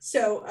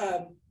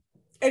 So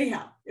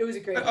anyhow, it was a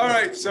great All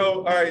right.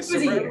 So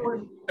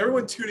for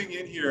everyone tuning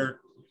in here,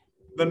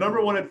 the number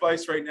one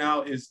advice right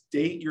now is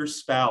date your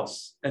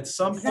spouse. At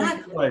some point in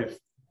your life,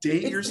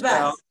 date your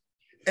spouse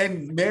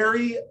and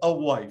marry a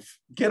wife.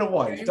 Get a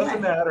wife.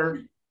 Doesn't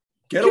matter.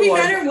 Get a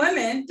wife. Men or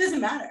women,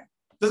 doesn't matter.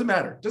 Doesn't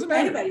matter.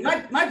 Anybody.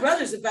 My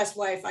brother's the best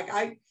wife. Like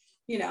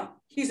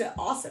he's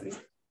awesome. He's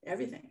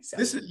everything. So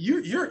this is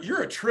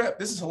you're a trip.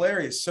 This is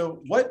hilarious.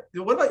 So what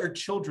about your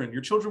children?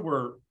 Your children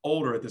were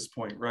older at this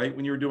point, right?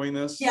 When you were doing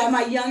this? Yeah,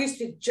 my youngest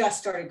had just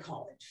started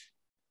college.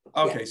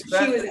 Okay,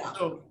 yeah, she was out.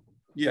 So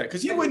yeah,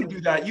 because you wouldn't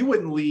do that. You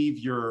wouldn't leave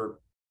your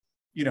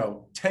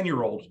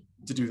 10-year-old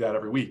to do that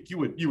every week. You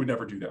would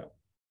never do that.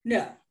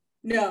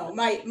 No,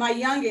 my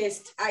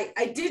youngest,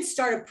 I did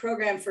start a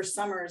program for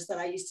summers that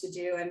I used to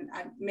do, and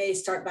I may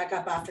start back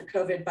up after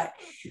COVID, but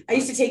I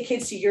used to take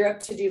kids to Europe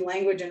to do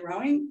language and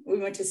rowing. We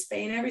went to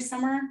Spain every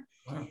summer.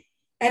 Wow.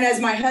 And as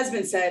my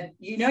husband said,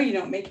 you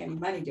don't make any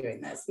money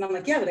doing this. And I'm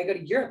like, yeah, but I go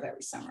to Europe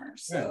every summer.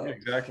 So, yeah,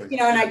 exactly.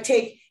 And I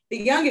take the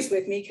youngest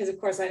with me because of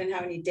course I didn't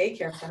have any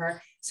daycare for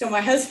her. So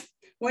my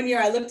one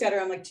year I looked at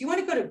her, I'm like, do you want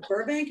to go to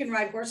Burbank and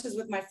ride horses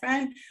with my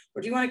friend?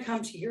 Or do you want to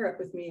come to Europe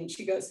with me? And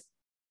she goes,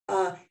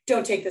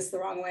 don't take this the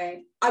wrong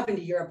way. I've been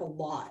to Europe a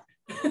lot.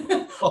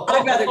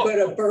 I'd rather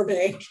go to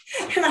Burbank.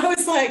 And I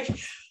was like,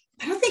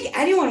 I don't think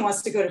anyone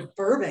wants to go to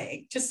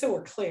Burbank, just so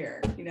we're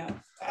clear, you know?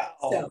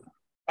 So,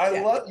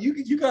 I love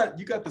you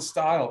got the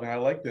style, man. I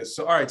like this.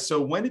 So all right,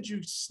 so when did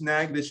you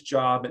snag this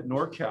job at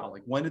NorCal?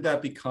 Like when did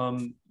that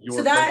become your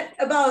so that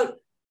about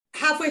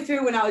halfway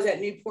through when I was at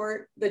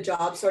Newport, the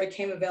job sort of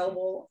came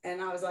available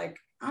and I was like,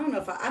 I don't know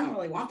if I don't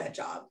really want that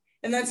job.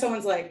 And then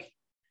someone's like,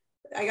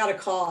 I got a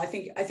call. I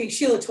think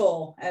Sheila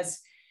Toll, as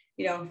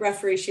you know,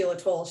 referee Sheila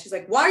Toll. She's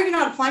like, why are you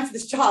not applying for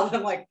this job? And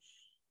I'm like,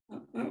 I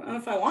don't know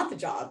if I want the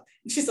job.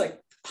 And she's like,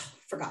 oh,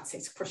 for God's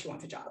sakes, of course you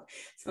want the job.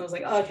 So I was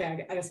like, oh,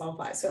 okay, I guess I'll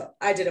apply. So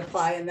I did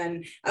apply, and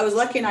then I was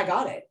lucky and I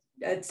got it.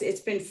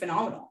 It's been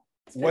phenomenal.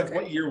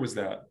 What year was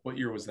that? What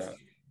year was that?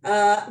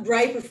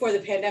 Right before the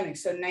pandemic,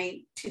 so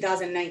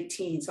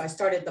 2019. So I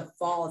started the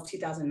fall of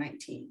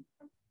 2019.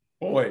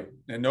 Boy,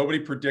 and nobody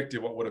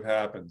predicted what would have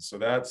happened. So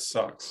that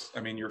sucks.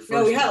 I mean, your first.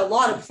 No, we had a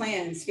lot of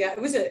plans. Yeah, it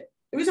was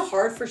a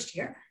hard first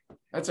year.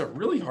 That's a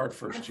really hard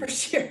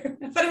first year,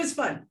 but it was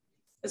fun.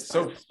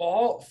 So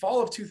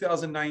fall of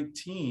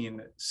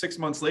 2019, 6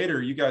 months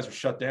later, you guys are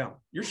shut down.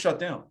 You're shut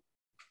down.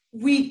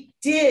 We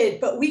did,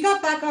 but we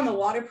got back on the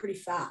water pretty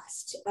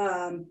fast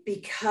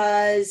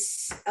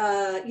because,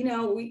 you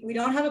know, we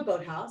don't have a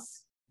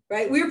boathouse,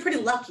 right? We were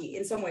pretty lucky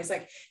in some ways.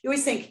 Like you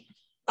always think,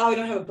 oh, we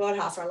don't have a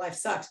boathouse, our life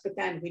sucks. But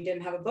then we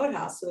didn't have a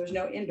boathouse, so there's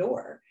no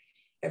indoor.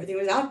 Everything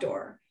was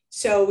outdoor.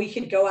 So we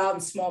could go out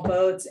in small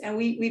boats, and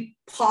we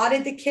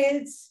potted the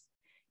kids.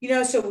 You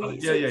know, so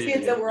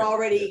kids that were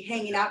already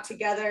hanging out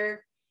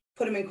together,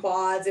 put them in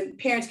quads, and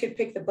parents could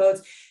pick the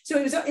boats. So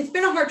it's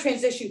been a hard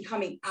transition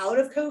coming out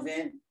of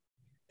COVID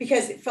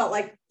because it felt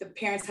like the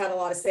parents had a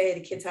lot of say, the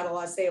kids had a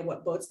lot of say of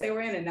what boats they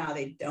were in, and now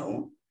they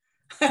don't.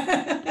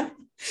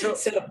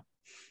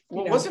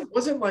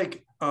 Wasn't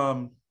like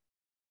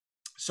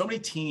so many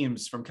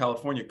teams from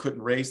California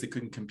couldn't race, they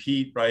couldn't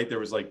compete, right? There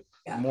was like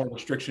more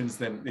restrictions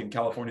than in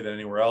California than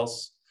anywhere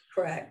else.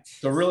 Correct.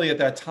 So really at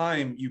that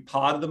time, you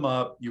potted them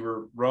up, you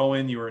were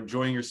rowing, you were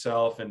enjoying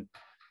yourself, and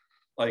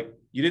like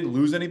you didn't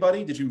lose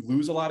anybody. Did you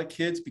lose a lot of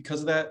kids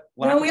because of that?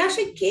 No, we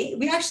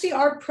actually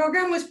our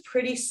program was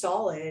pretty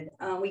solid.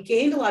 We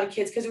gained a lot of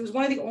kids because it was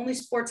one of the only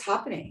sports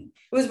happening.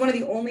 It was one of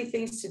the only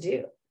things to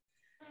do.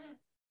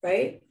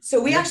 Right.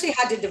 So we actually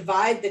had to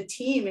divide the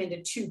team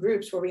into two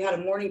groups where we had a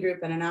morning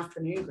group and an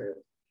afternoon group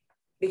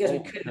because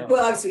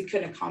obviously we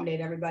couldn't accommodate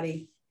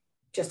everybody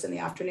just in the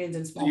afternoons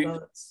in small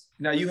boats.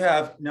 Now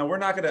we're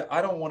not going to, I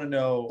don't want to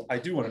know, I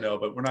do want to know,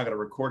 but we're not going to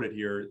record it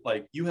here.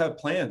 Like you have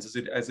plans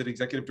as an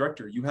executive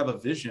director, you have a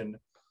vision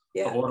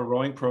of what a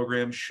rowing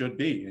program should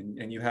be.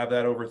 And you have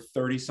that over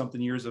 30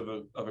 something years of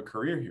a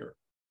career here.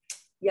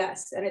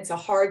 Yes. And it's a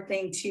hard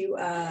thing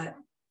to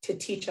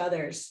teach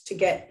others to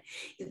get.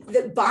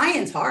 The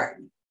buy-in's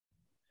hard,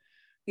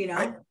 you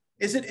know?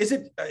 Is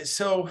it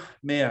so,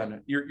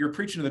 man, you're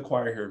preaching to the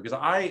choir here, because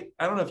I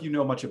don't know if you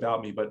know much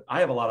about me, but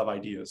I have a lot of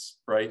ideas,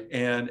 right?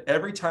 And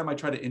every time I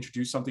try to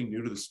introduce something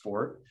new to the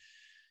sport,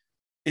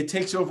 it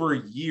takes over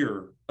a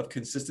year of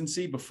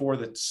consistency before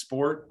the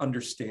sport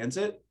understands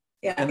it.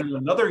 Yeah. And then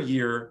another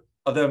year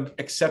of them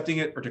accepting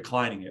it or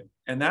declining it.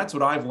 And that's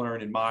what I've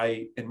learned in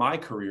my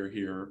career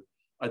here.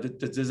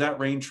 Does that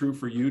reign true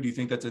for you? Do you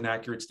think that's an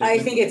accurate statement?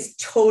 I think it's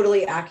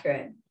totally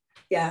accurate.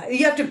 Yeah,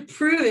 you have to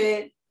prove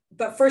it,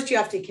 but first you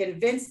have to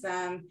convince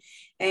them.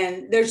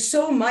 And there's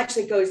so much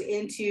that goes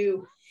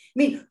into, I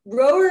mean,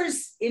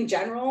 rowers in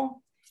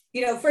general,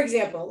 you know, for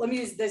example, let me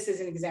use this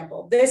as an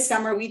example. This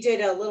summer, we did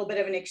a little bit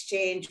of an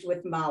exchange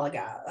with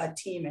Malaga, a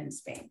team in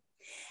Spain.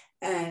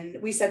 And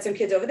we sent some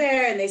kids over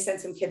there and they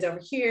sent some kids over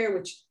here,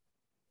 which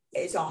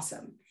is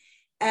awesome.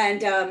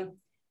 And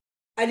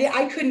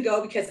I couldn't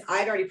go because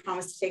I'd already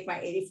promised to take my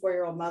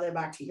 84-year-old mother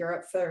back to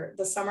Europe for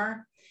the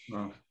summer.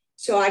 Wow.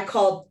 So I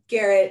called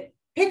Garrett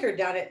Pickard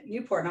down at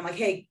Newport and I'm like,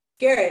 hey,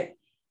 Garrett,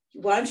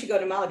 why don't you go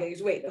to Malaga? He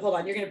goes, wait, hold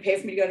on. You're going to pay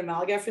for me to go to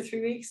Malaga for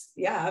 3 weeks?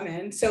 Yeah, I'm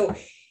in. So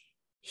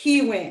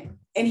he went,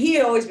 and he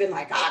had always been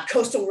like,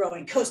 coastal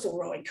rowing.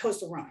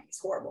 It's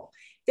horrible.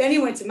 Then he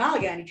went to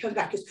Malaga and he comes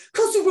back and goes,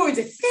 coastal rowing's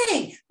a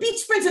thing. Beach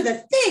sprints are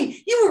the thing.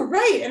 You were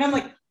right. And I'm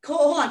like,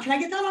 hold on, can I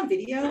get that on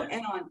video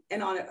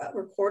and on a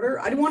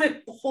recorder? I want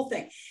it, the whole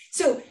thing.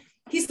 So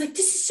he's like,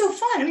 this is so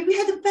fun. I mean, we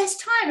had the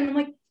best time. And I'm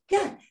like,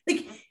 yeah,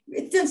 like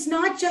it's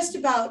not just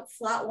about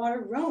flat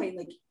water rowing.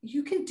 Like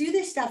you can do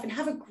this stuff and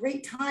have a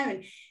great time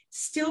and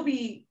still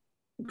be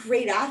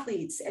great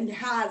athletes and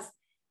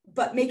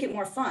but make it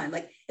more fun.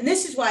 Like, and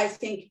this is why I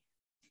think,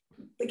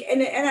 like,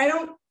 and I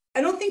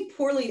don't think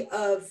poorly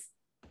of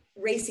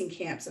racing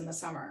camps in the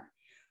summer.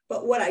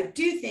 But what I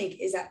do think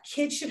is that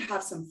kids should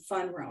have some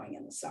fun rowing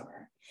in the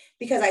summer,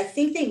 because I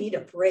think they need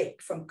a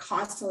break from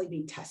constantly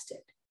being tested.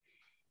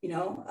 You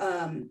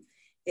know,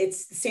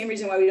 it's the same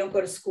reason why we don't go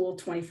to school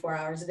 24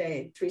 hours a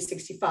day,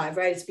 365,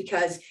 right? It's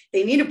because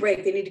they need a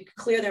break. They need to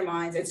clear their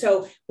minds. And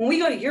so when we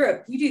go to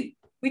Europe, we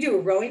do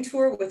a rowing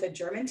tour with a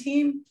German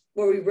team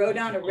where we row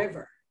down a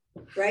river.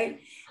 right?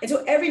 And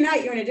so every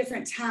night you're in a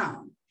different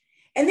town,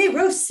 and they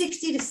row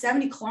 60 to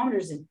 70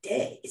 kilometers a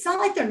day. It's not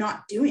like they're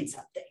not doing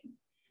something,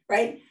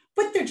 right?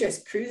 But they're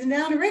just cruising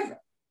down a river.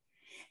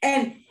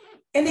 And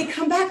they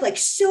come back like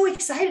so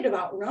excited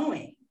about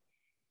rowing.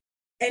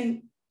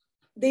 And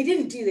they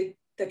didn't do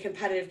the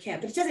competitive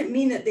camp, but it doesn't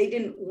mean that they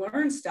didn't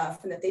learn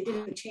stuff and that they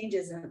didn't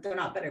changes and that they're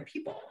not better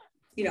people,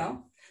 you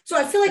know? So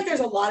I feel like there's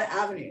a lot of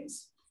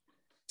avenues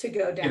to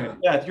go down.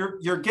 Yeah,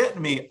 you're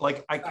getting me.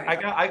 Like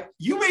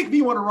you make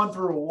me want to run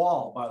through a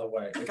wall, by the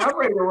way. Like I'm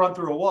ready to run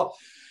through a wall.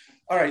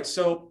 All right.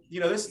 So,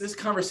 this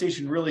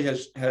conversation really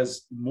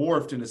has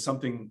morphed into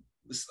something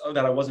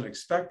that I wasn't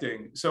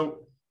expecting. So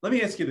let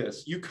me ask you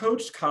this. You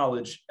coached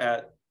college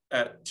at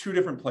two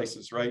different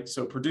places, right?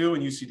 So Purdue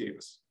and UC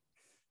Davis.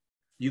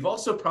 You've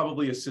also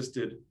probably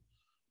assisted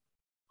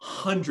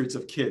hundreds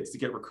of kids to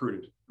get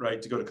recruited,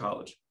 right? To go to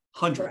college,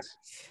 hundreds.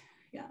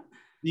 Correct.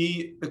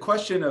 Yeah. The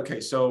question,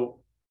 okay, so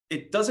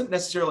you don't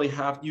necessarily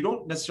have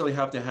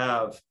to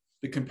have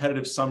the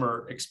competitive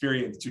summer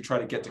experience to try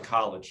to get to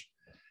college.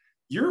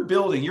 You're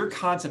building your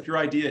concept, your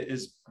idea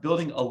is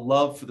building a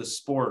love for the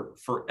sport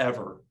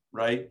forever,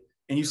 right?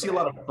 And you see a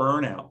lot of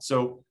burnout.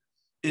 So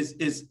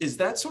is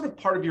that sort of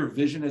part of your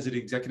vision as an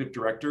executive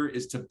director,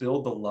 is to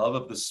build the love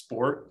of the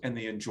sport and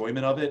the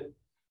enjoyment of it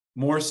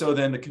more so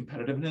than the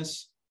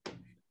competitiveness?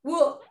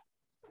 Well,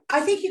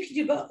 I think you can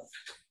do both,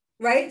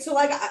 right? So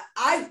like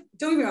I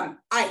don't get me wrong,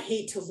 I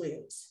hate to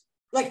lose.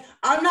 Like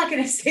I'm not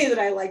going to say that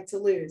I like to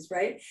lose,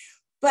 right?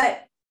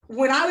 But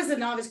when I was a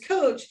novice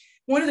coach,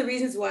 one of the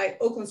reasons why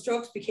Oakland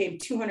Strokes became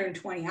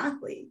 220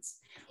 athletes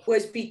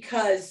was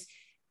because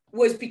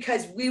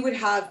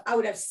I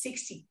would have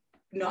 60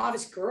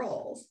 novice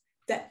girls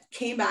that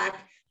came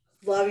back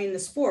loving the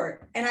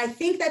sport. And I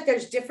think that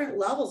there's different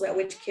levels at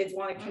which kids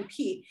want to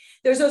compete.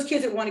 There's those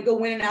kids that want to go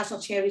win a national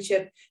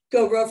championship,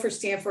 go row for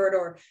Stanford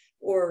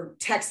or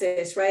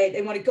Texas, right?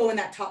 They want to go in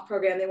that top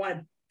program. They want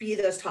to be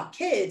those top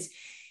kids.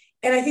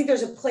 And I think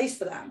there's a place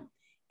for them.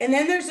 And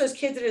then there's those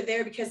kids that are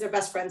there because their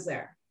best friend's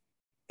there.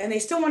 And they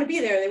still want to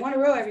be there. They want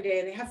to row every day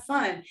and they have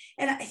fun.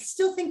 And I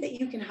still think that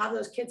you can have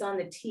those kids on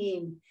the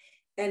team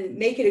and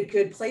make it a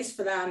good place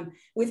for them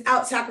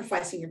without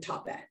sacrificing your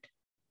top end,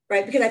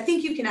 right? Because I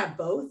think you can have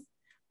both.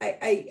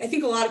 I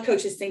think a lot of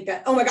coaches think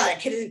that, oh my God, that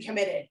kid isn't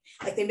committed.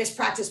 Like they missed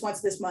practice once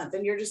this month.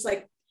 And you're just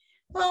like,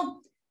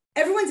 well,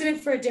 everyone's in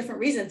it for a different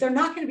reason. They're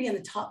not going to be in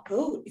the top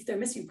boat if they're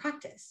missing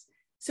practice.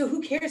 So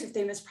who cares if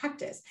they miss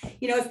practice?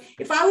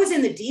 If I was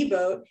in the D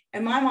boat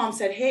and my mom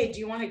said, hey, do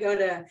you want to go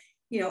to,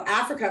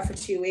 Africa for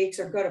 2 weeks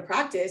or go to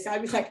practice?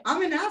 I'd be like,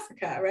 I'm in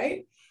Africa,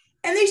 right?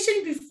 And they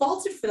shouldn't be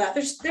faulted for that.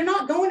 They're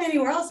not going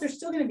anywhere else. They're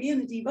still going to be in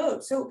the D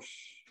boat. So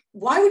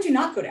why would you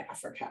not go to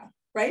Africa,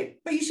 right?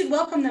 But you should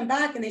welcome them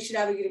back and they should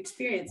have a good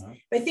experience.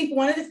 But I think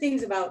one of the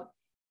things about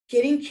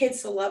getting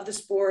kids to love the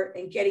sport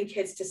and getting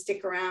kids to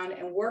stick around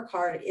and work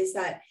hard is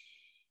that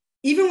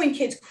even when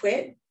kids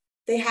quit,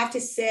 they have to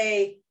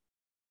say,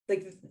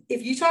 like,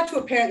 if you talk to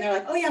a parent, they're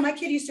like, oh yeah, my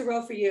kid used to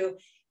row for you,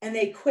 and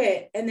they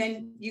quit. And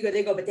then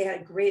they go, but they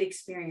had a great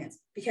experience,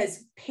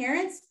 because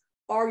parents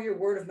are your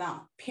word of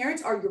mouth.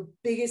 Parents are your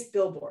biggest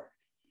billboard,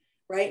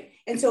 right?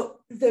 And so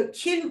the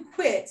kid who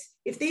quits,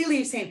 if they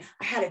leave saying,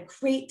 I had a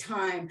great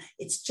time,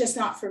 it's just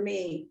not for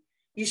me,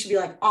 you should be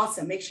like,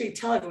 awesome. Make sure you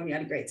tell everyone you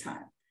had a great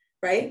time,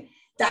 right?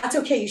 That's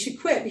okay. You should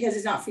quit because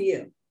it's not for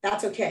you.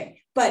 That's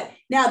okay. But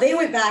now they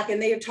went back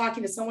and they are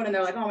talking to someone and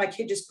they're like, oh, my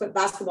kid just quit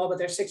basketball, but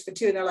they're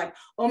 6'2". And they're like,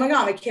 oh my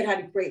God, my kid had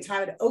a great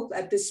time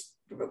at this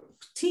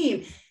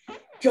team.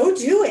 Go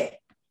do it,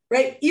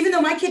 right? Even though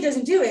my kid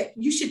doesn't do it,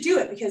 you should do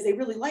it because they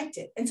really liked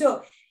it. And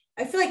so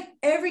I feel like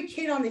every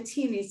kid on the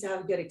team needs to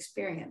have a good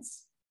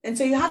experience. And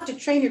so you have to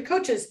train your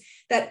coaches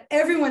that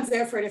everyone's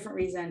there for a different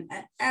reason,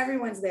 and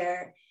everyone's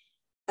there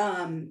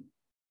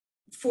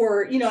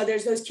for,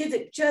 there's those kids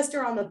that just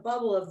are on the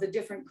bubble of the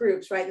different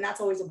groups, right? And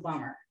that's always a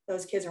bummer.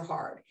 Those kids are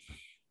hard,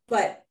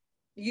 but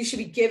you should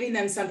be giving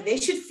them something. They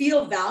should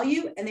feel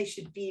value and they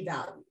should be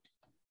valued.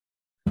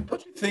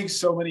 Don't you think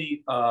so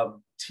many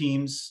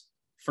teams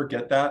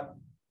forget that?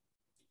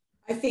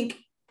 I think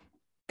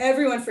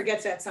everyone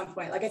forgets it at some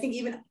point. Like I think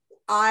even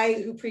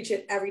I, who preach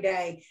it every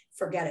day,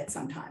 forget it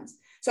sometimes.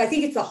 So I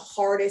think it's the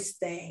hardest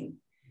thing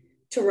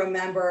to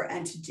remember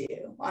and to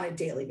do on a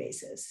daily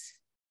basis.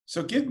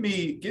 So give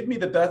me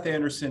the Beth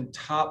Anderson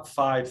top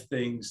 5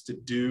 things to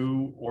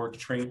do or to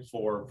train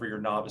for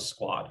your novice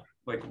squad.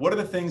 Like, what are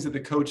the things that the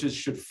coaches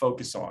should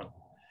focus on?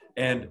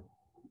 And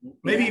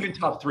maybe even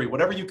top 3,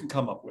 whatever you can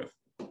come up with.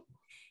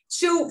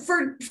 So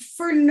for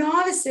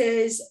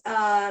novices,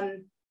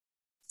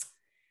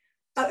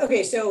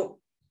 okay, so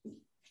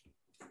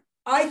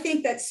I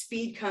think that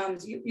speed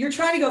comes, you're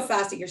trying to go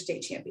fast at your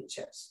state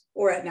championships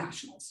or at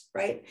nationals,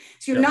 right?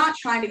 So you're not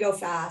trying to go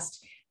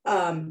fast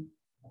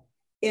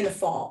in the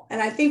fall.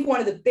 And I think one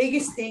of the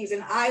biggest things,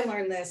 and I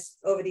learned this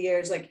over the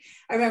years, like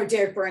I remember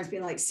Derek Burns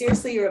being like,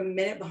 seriously, you're a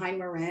minute behind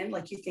Marin.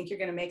 Like you think you're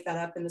going to make that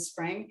up in the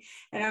spring.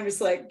 And I'm just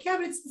like, yeah,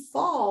 but it's the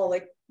fall.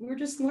 Like we're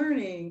just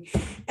learning.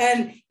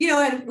 And,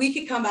 and we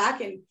could come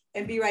back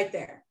and be right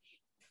there.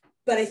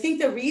 But I think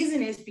the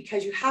reason is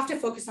because you have to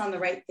focus on the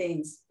right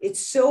things.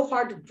 It's so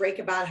hard to break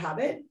a bad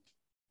habit,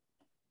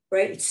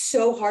 right? It's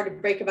so hard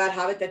to break a bad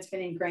habit that's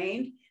been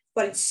ingrained,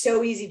 but it's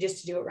so easy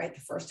just to do it right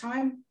the first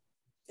time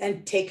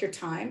and take your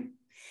time.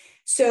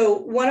 So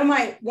one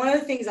of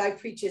the things I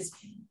preach is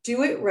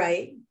do it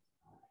right.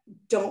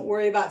 Don't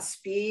worry about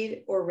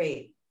speed or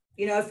rate.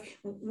 You know, if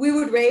we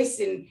would race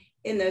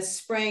in the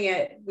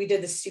spring we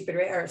did the stupid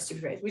race.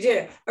 We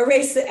did a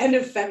race the end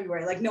of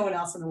February, like no one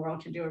else in the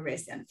world can do a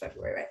race the end of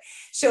February, right?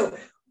 So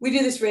we do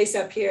this race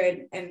up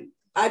here and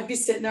I'd be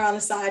sitting there on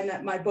the side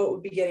and my boat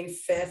would be getting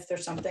 5th or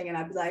something. And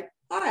I'd be like,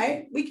 all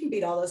right, we can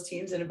beat all those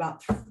teams in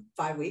about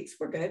 5 weeks.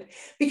 We're good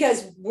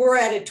because we're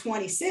at a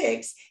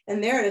 26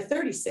 and they're at a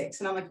 36.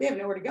 And I'm like, they have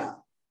nowhere to go.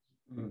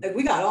 Like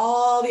we got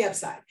all the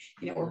upside,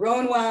 you know, we're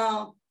rowing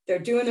well. They're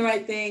doing the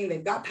right thing.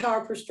 They've got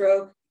power per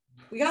stroke.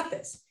 We got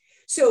this.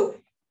 So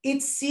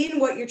it's seeing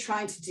what you're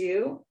trying to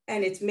do.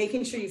 And it's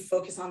making sure you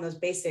focus on those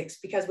basics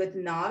because with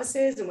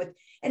novices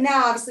and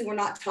now obviously we're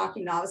not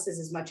talking novices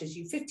as much as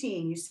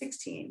U15,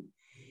 U16.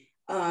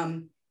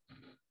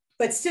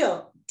 But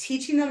still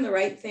teaching them the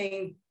right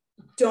thing.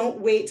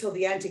 Don't wait till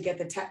the end to get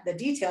the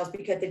details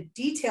because the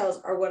details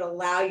are what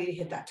allow you to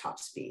hit that top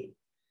speed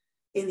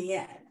in the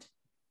end,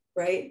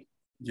 right?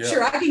 Yeah.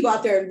 Sure, I can go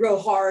out there and row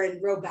hard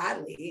and row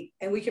badly,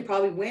 and we could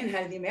probably win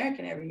head of the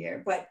American every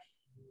year, but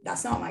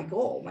that's not my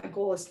goal. My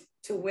goal is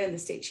to win the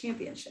state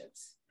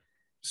championships.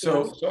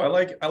 So I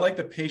like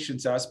the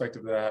patience aspect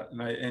of that,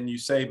 and you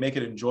say make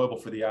it enjoyable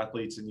for the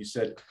athletes, and you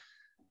said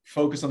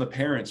focus on the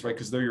parents, right?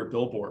 Because they're your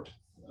billboard.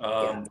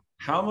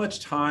 How much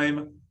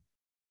time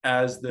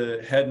as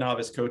the head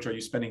novice coach are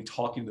you spending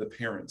talking to the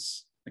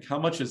parents? Like how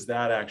much is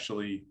that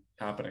actually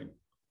happening?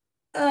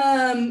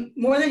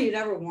 More than you'd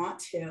ever want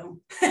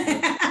to.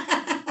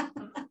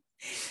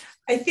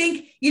 I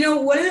think, you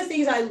know, one of the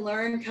things I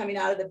learned coming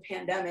out of the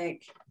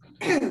pandemic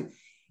is,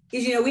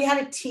 you know, we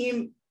had a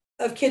team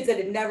of kids that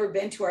had never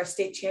been to our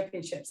state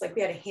championships. Like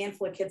we had a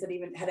handful of kids that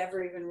had ever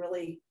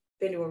really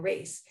been to a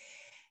race.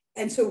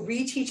 And so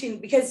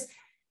reteaching, because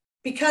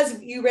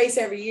you race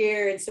every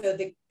year. And so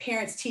the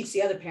parents teach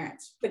the other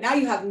parents, but now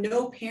you have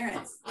no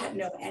parents that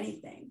know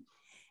anything.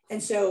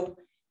 And so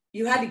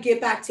you had to get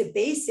back to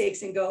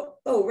basics and go,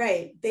 oh,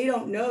 right. They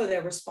don't know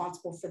they're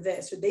responsible for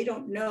this, or they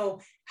don't know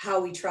how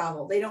we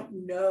travel. They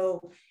don't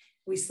know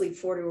we sleep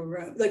 4 to a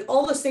room. Like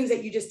all those things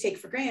that you just take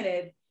for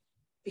granted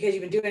because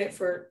you've been doing it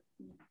for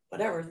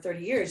whatever,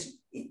 30 years,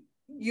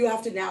 you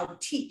have to now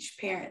teach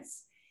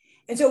parents.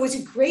 And so it was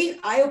a great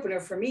eye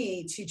opener for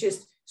me to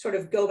just sort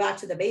of go back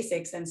to the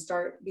basics and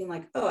start being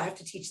like, oh, I have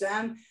to teach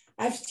them.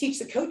 I have to teach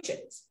the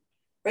coaches,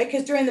 right?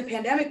 Because during the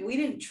pandemic, we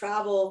didn't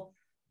travel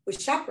with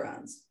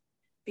chaperones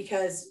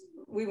because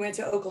we went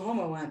to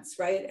Oklahoma once,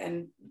 right?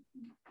 And,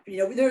 you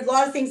know, there were a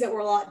lot of things that were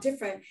a lot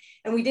different,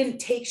 and we didn't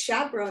take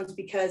chaperones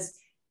because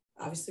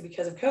obviously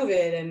because of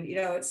COVID, and, you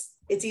know,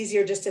 it's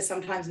easier just to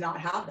sometimes not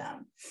have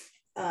them.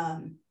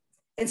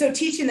 And so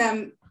teaching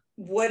them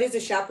what is a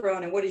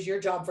chaperone and what is your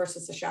job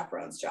versus a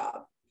chaperone's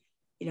job,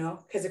 you know,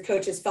 because the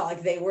coaches felt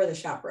like they were the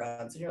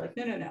chaperones, and you're like,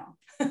 no,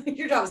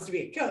 your job is to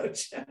be a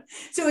coach.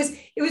 So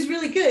it was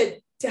really good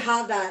to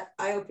have that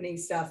eye-opening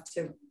stuff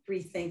to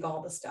rethink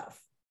all the stuff.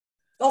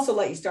 Also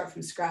let you start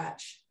from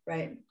scratch,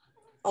 right?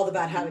 All the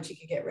bad habits you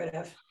could get rid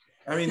of.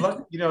 I mean,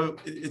 you know,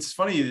 it's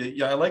funny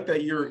that, I like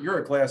that you're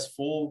a glass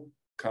full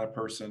kind of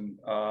person,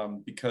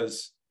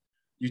 because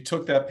you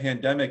took that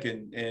pandemic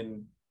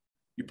and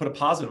you put a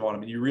positive on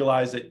them, and you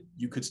realized that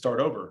you could start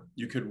over.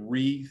 You could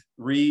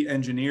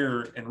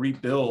re-engineer and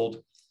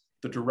rebuild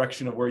the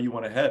direction of where you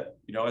want to head,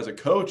 you know, as a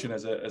coach and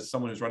as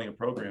someone who's running a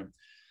program.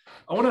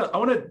 I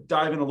want to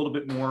dive in a little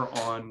bit more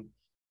on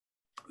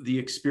the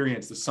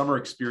experience, the summer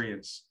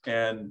experience,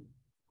 and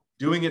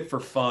doing it for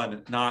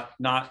fun,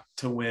 not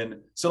to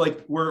win. So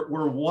like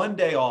we're one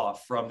day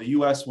off from the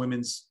U.S.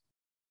 women's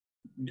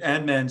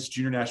and men's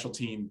junior national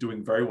team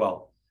doing very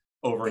well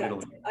over in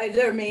Italy.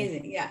 They're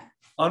amazing. Yeah.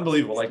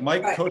 Unbelievable.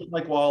 Like Coach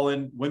Mike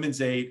Wallen,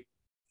 women's 8,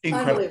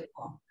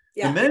 incredible.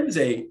 Yeah. The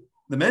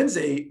men's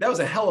eight, that was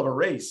a hell of a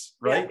race,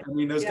 right? Yeah. I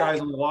mean, those guys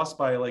only lost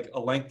by like a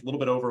little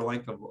bit over a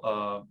length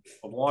of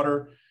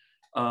water,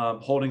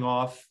 holding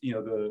off, you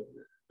know,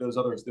 those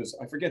others.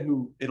 I forget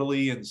who,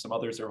 Italy and some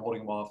others are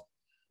holding them off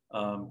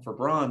for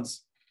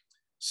bronze.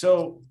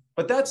 So,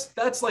 but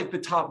that's like the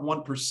top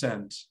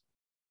 1%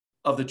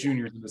 of the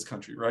juniors in this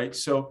country, right?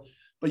 So,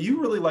 but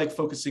you really like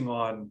focusing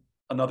on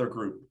another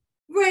group.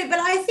 Right, but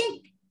I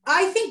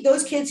think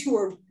those kids who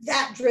are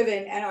that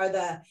driven and are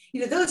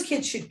those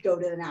kids should go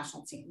to the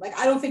national team. Like,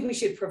 I don't think we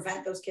should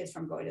prevent those kids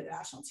from going to the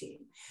national team.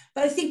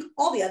 But I think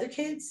all the other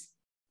kids,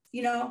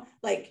 you know,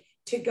 like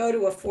to go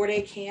to a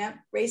 4-day camp,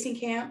 racing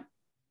camp,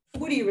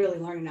 what are you really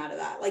learning out of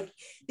that? Like,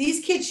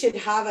 these kids should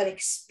have an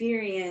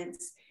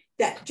experience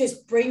that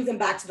just brings them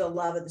back to the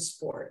love of the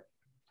sport,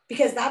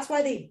 because that's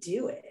why they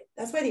do it.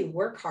 That's why they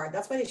work hard.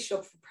 That's why they show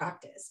up for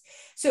practice.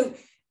 So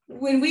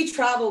when we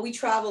travel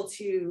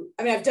to,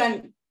 I mean,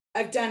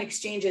 I've done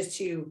exchanges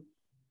to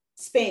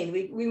Spain.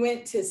 We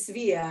went to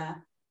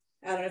Sevilla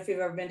I don't know if you've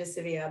ever been to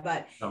Sevilla,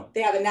 but No.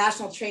 they have a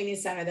national training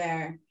center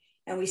there.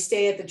 And we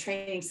stay at the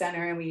training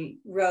center and we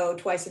row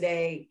twice a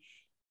day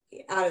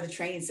out of the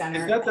training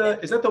center.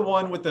 Is that the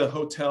one with the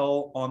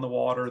hotel on the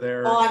water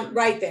there? On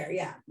right there,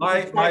 yeah.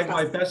 My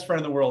best friend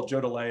in the world,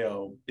 Joe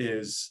DeLeo,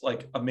 is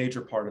like a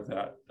major part of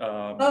that.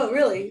 Oh,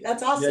 really?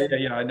 That's awesome.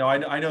 Yeah. I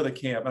know the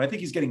camp, and I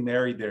think he's getting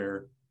married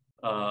there.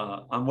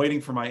 I'm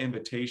waiting for my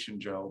invitation,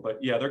 Joe.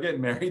 But yeah, they're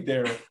getting married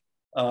there.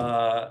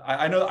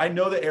 I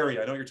know the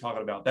area. I know what you're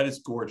talking about. That is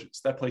gorgeous.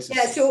 That place is.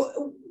 Yeah.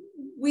 So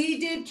we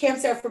did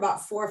camps there for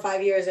about 4 or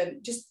 5 years,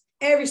 and just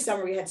every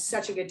summer we had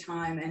such a good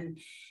time. And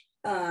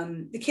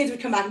the kids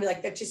would come back and be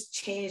like, "That just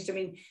changed." I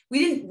mean, we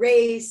didn't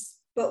race,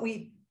 but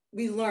we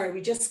learned.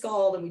 We just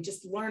sculled, and we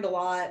just learned a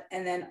lot,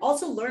 and then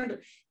also learned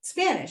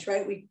Spanish.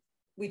 Right?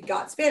 We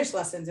got Spanish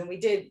lessons, and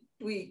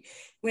we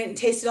went and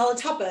tasted all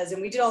the tapas,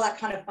 and we did all that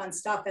kind of fun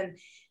stuff,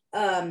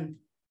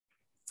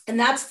 and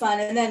that's fun.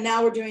 And then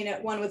now we're doing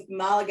one with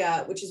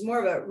Malaga, which is more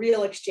of a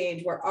real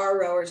exchange where our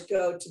rowers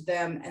go to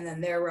them and then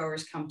their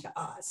rowers come to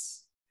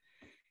us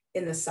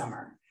in the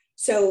summer.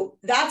 So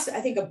that's,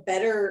 I think, a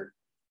better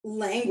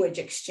language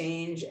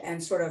exchange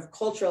and sort of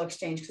cultural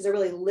exchange, because they're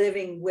really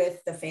living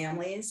with the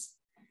families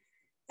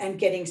and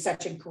getting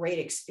such a great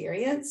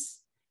experience.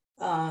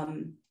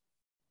 And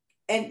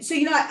so,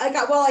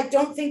 I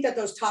don't think that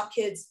those top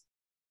kids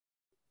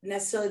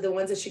necessarily the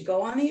ones that should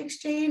go on the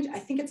exchange. I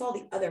think it's all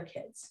the other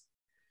kids.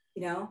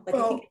 I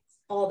think it's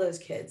all those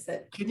kids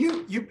that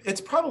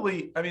it's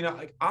probably, I mean,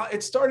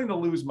 it's starting to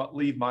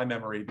leave my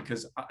memory,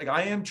 because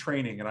I am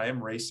training and I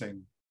am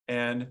racing.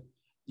 And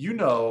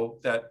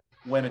that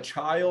when a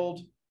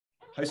child,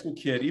 high school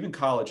kid, even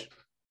college,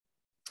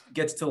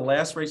 gets to the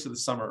last race of the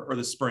summer or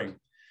the spring,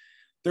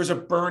 there's a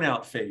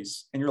burnout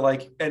phase. And you're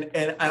like, and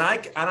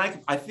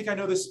I think I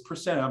know this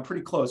percent, I'm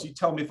pretty close. You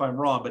tell me if I'm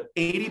wrong, but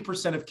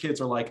 80% of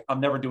kids are like, I'm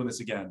never doing this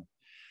again.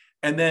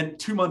 And then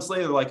 2 months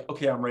later, they're like,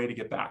 okay, I'm ready to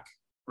get back.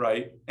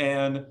 Right.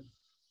 And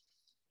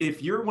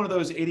if you're one of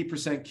those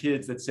 80%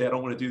 kids that say, I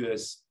don't want to do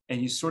this,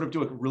 and you sort of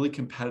do a really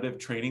competitive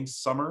training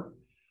summer,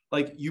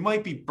 like you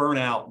might be burnt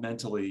out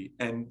mentally,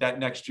 and that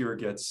next year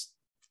gets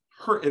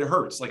hurt. It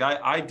hurts. Like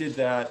I did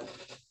that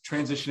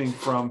transitioning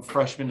from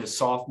freshman to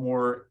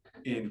sophomore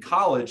in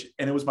college,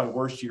 and it was my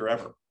worst year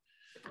ever.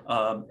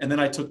 And then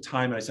I took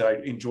time and I said, I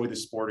enjoy the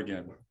sport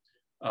again.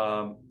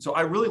 So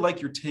I really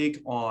like your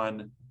take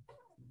on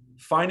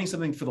finding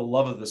something for the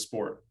love of the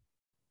sport.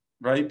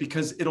 Right?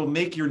 Because it'll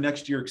make your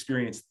next year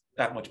experience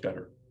that much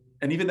better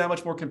and even that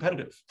much more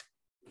competitive.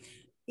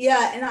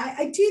 Yeah. And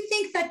I do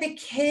think that the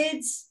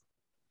kids,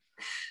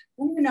 I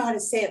don't even know how to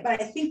say it,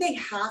 but I think they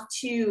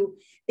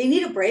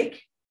need a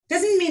break.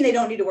 Doesn't mean they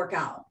don't need to work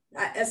out.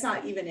 That's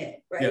not even it,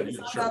 right? Yeah, it's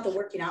not about the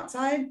working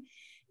outside,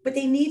 but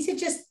they need to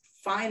just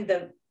find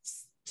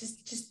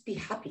just be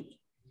happy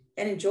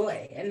and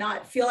enjoy and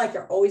not feel like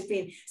they're always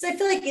being, so I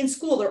feel like in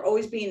school, they're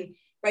always being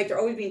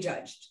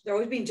judged. They're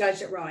always being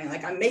judged at rowing.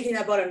 Like, I'm making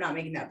that boat, I'm not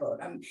making that boat.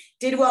 I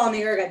did well on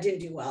the erg, I didn't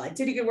do well. I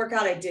did a good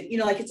workout, I did,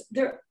 I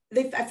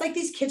feel like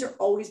these kids are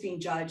always being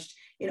judged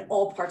in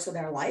all parts of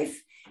their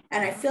life.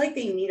 And I feel like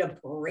they need a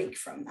break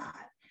from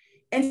that.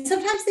 And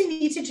sometimes they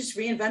need to just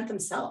reinvent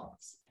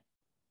themselves.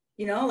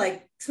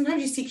 Like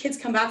sometimes you see kids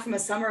come back from a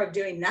summer of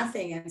doing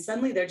nothing and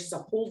suddenly they're just a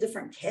whole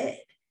different kid,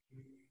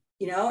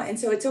 and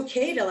so it's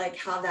okay to like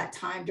have that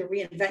time to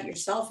reinvent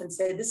yourself and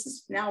say, this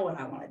is now what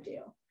I want to do.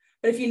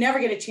 But if you never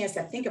get a chance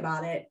to think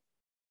about it,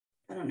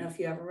 I don't know if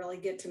you ever really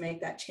get to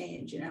make that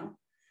change,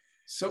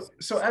 So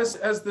as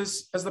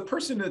the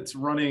person that's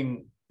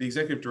running, the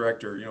executive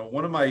director,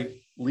 one of my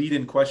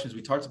lead-in questions,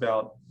 we talked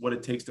about what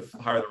it takes to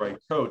hire the right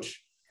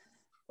coach.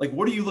 Like,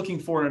 what are you looking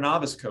for in a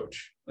novice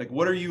coach? Like,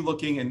 what are you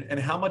looking, and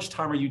how much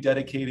time are you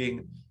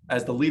dedicating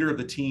as the leader of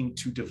the team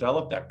to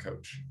develop that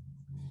coach?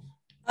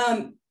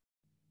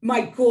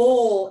 My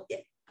goal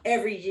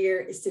every year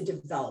is to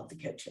develop the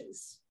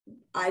coaches.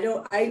 I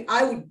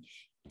would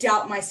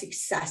doubt my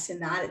success in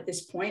that at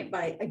this point,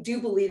 but I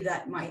do believe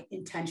that my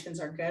intentions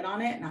are good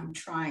on it, and I'm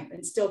trying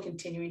and still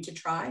continuing to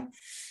try.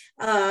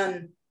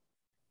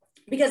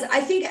 Because I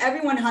think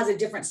everyone has a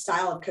different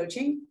style of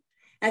coaching.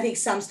 I think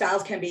some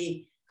styles,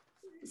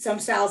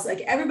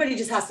 like everybody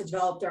just has to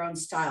develop their own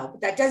style,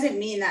 but that doesn't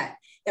mean that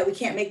we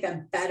can't make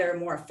them better,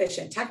 more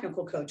efficient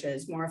technical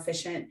coaches, more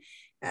efficient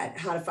at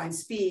how to find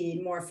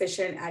speed, more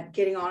efficient at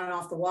getting on and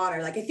off the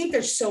water. Like, I think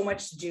there's so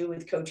much to do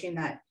with coaching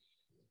that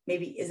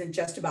maybe isn't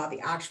just about the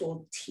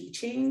actual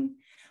teaching,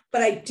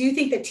 but I do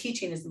think that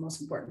teaching is the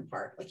most important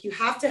part. Like, you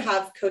have to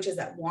have coaches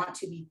that want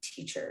to be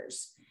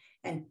teachers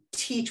and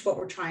teach what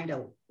we're trying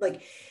to,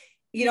 like,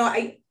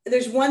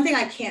 there's one thing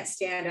I can't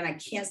stand, and I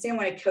can't stand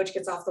when a coach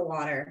gets off the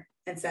water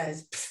and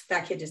says,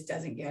 that kid just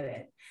doesn't get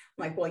it.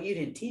 I'm like, well, you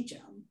didn't teach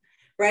him,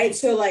 right?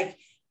 So like,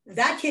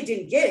 that kid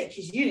didn't get it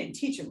because you didn't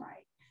teach him right.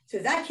 So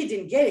if that kid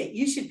didn't get it,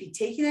 you should be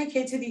taking that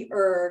kid to the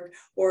erg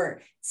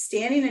or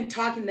standing and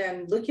talking to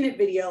them, looking at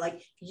video.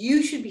 Like,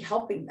 you should be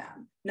helping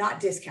them, not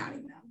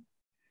discounting them,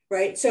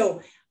 right?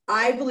 So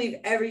I believe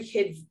every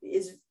kid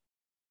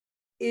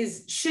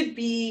should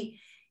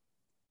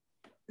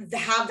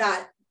have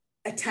that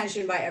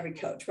attention by every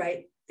coach,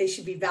 right? They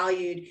should be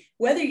valued,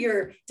 whether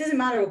it doesn't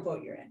matter what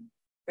boat you're in,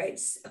 right?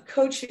 A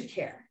coach should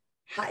care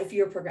if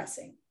you're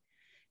progressing,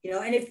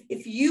 and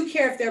if you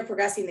care if they're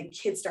progressing, the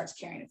kid starts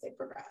caring if they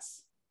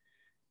progress,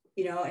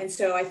 and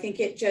so I think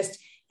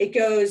it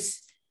goes,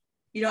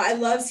 I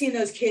love seeing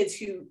those kids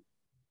who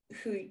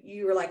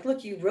you were like,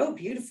 look, you rowed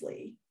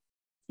beautifully.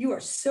 You are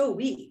so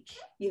weak,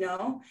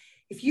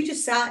 if you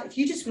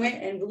just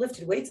went and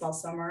lifted weights all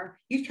summer,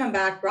 you'd come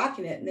back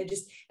rocking it.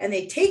 And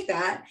they take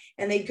that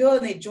and they go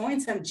and they join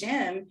some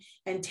gym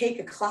and take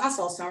a class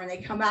all summer, and they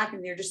come back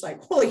and they're just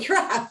like, holy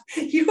crap,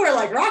 you are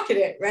like rocking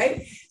it.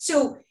 Right.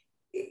 So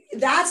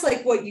that's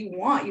like what you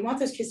want. You want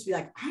those kids to be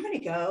like, I'm going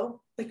to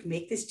go like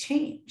make this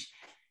change,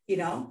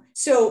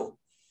 So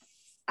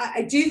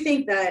I do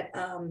think that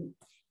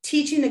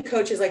teaching the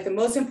coaches, like the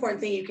most important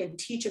thing you can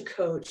teach a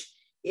coach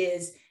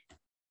is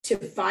to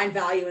find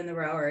value in the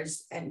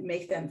rowers and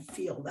make them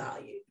feel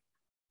valued.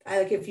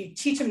 If you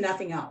teach them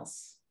nothing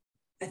else,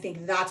 I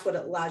think that's what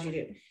allows you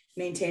to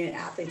maintain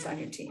athletes on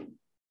your team.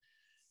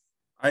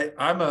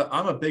 I'm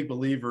a big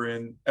believer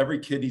in every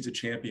kid needs a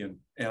champion,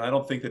 and I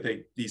don't think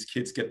that these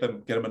kids get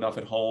them enough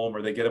at home,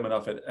 or they get them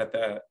enough at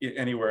that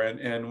anywhere.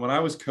 And when I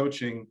was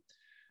coaching,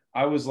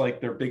 I was like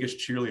their biggest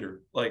cheerleader,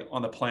 like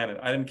on the planet.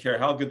 I didn't care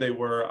how good they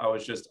were. I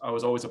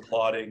was always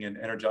applauding and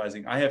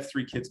energizing. I have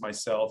 3 kids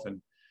myself,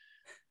 and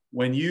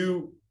when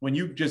you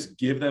just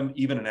give them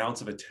even an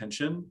ounce of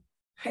attention,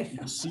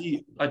 you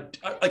see,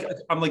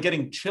 I'm like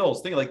getting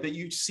chills thinking like that.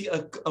 You see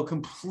a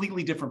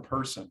completely different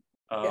person.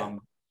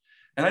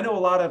 And I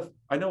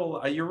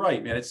know you're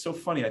right, man. It's so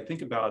funny. I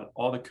think about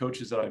all the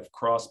coaches that I've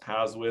crossed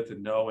paths with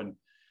and know, and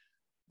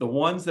the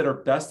ones that are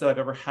best that I've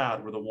ever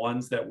had were the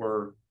ones that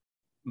were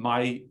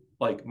my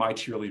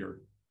cheerleader,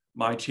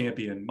 my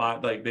champion,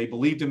 they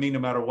believed in me no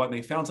matter what. And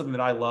they found something that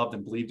I loved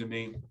and believed in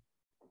me.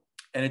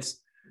 And it's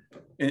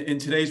in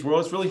today's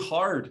world, it's really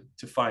hard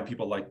to find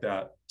people like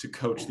that to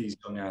coach these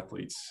young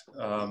athletes.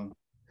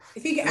 I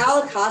think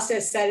Al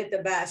Acosta said it the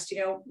best,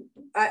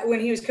 when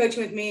he was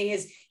coaching with me,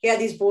 he had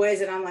these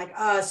boys, and I'm like,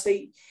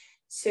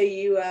 so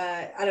you,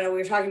 I don't know, we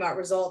were talking about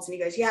results, and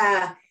he goes,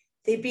 yeah,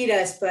 they beat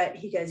us, but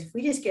he goes, if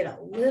we just get a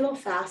little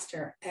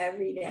faster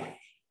every day,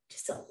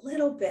 just a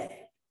little bit,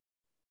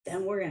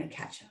 then we're going to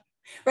catch them.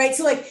 Right.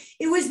 So like,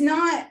 it was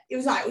not,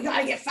 we got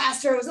to get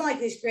faster. It wasn't like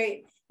this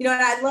great, and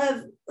I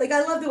love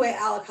the way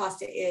Al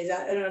Acosta is.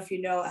 I don't know if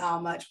you know Al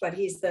much, but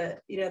he's the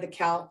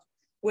Cal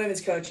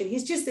women's coach, and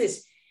he's just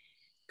this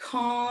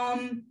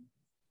calm,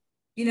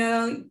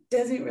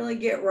 doesn't really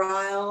get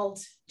riled,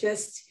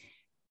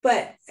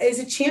 but is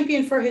a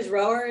champion for his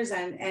rowers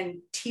and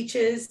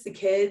teaches the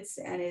kids,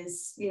 and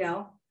is,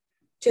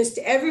 just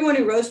everyone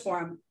who rows for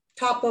him,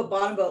 top boat,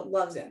 bottom boat,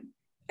 loves him.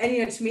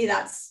 And, to me,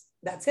 that's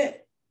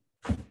it.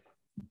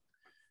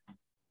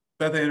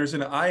 Beth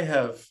Anderson, I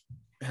have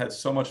had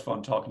so much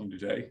fun talking to you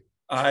today.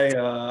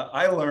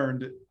 I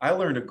learned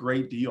a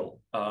great deal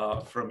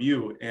from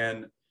you,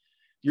 and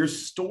your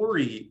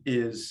story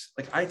is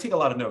like, I take a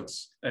lot of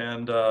notes,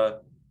 and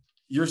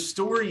your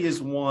story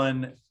is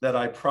one that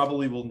I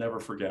probably will never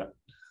forget.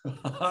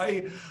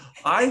 I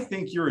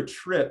think you're a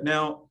trip.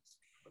 Now,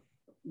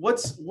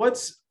 what's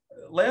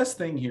last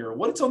thing here?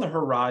 What's on the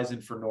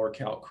horizon for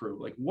NorCal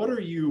Crew? Like, what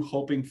are you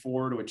hoping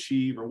for to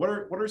achieve, or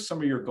what are some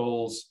of your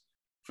goals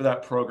for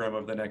that program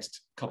over the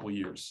next couple of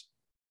years?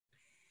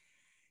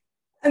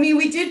 I mean,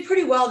 we did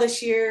pretty well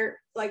this year.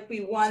 Like,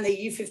 we won the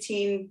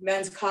U15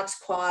 men's Cox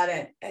Quad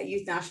at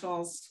Youth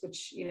Nationals,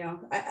 which,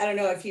 I don't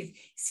know if you've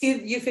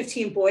seen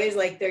U15 boys,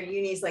 like their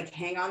unis like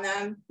hang on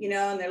them, and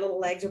their little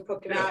legs are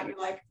poking out. And you're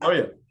like, oh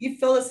yeah, you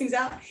fill those things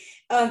out.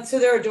 So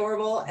they're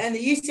adorable. And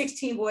the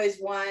U16 boys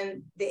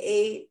won the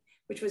 8,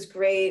 which was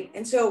great.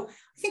 And so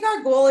I think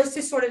our goal is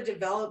to sort of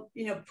develop,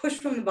 push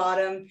from the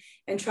bottom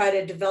and try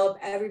to develop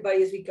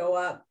everybody as we go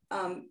up.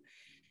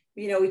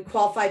 We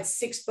qualified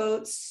 6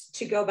 boats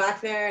to go back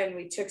there, and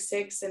we took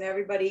 6, and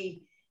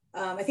everybody,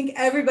 I think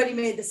everybody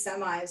made the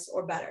semis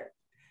or better,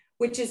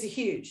 which is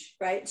huge,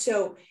 right?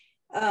 So,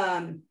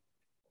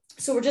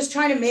 so we're just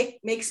trying to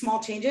make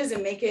small changes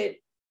and make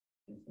it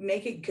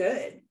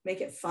good,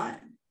 make it fun,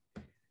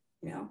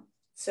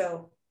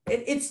 So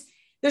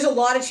there's a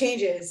lot of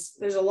changes.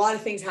 There's a lot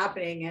of things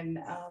happening, and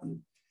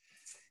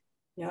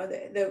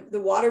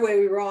the waterway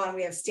we row on,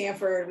 we have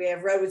Stanford, we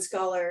have Redwood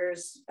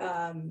Scullers,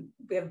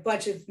 we have a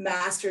bunch of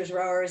masters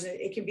rowers.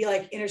 It can be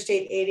like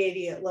Interstate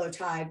 880 at low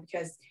tide,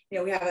 because we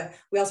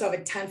also have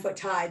a 10-foot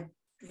tide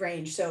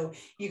range. So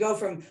you go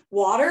from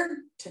water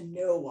to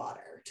no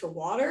water, to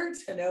water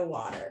to no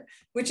water,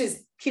 which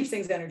keeps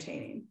things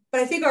entertaining.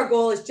 But I think our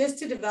goal is just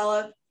to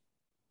develop,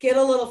 get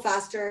a little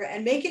faster,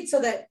 and make it so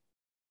that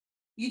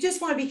you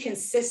just want to be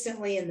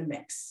consistently in the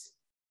mix,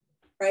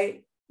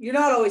 right? You're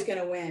not always going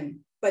to win,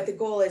 but the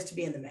goal is to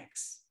be in the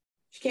mix.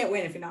 You can't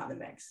win if you're not in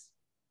the mix.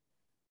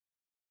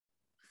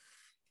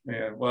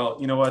 Man, well,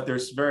 you know what?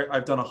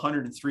 I've done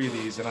 103 of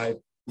these, and I've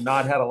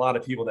not had a lot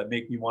of people that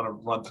make me want to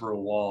run through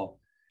a wall.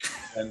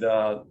 And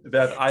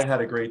Beth, I had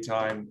a great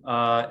time.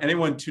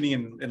 Anyone tuning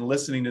in and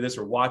listening to this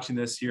or watching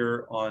this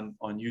here on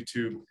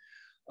YouTube,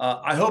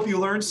 I hope you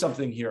learned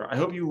something here. I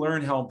hope you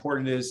learned how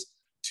important it is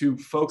to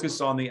focus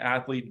on the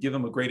athlete, give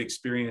them a great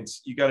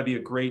experience. You got to be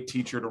a great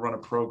teacher to run a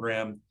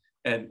program,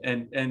 and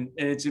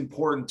it's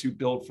important to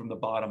build from the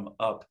bottom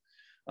up.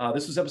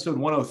 This was episode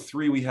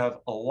 103. We have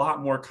a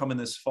lot more coming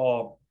this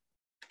fall,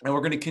 and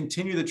we're going to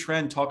continue the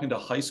trend talking to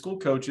high school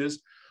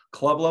coaches,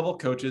 club level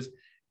coaches,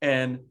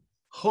 and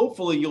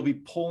hopefully you'll be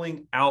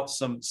pulling out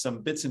some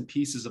bits and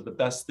pieces of the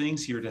best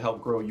things here to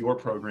help grow your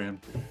program.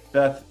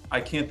 Beth,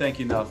 I can't thank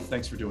you enough.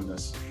 Thanks for doing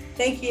this.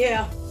 Thank you.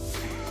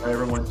 All right,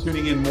 everyone,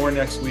 tuning in more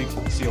next week.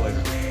 See you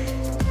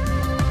later.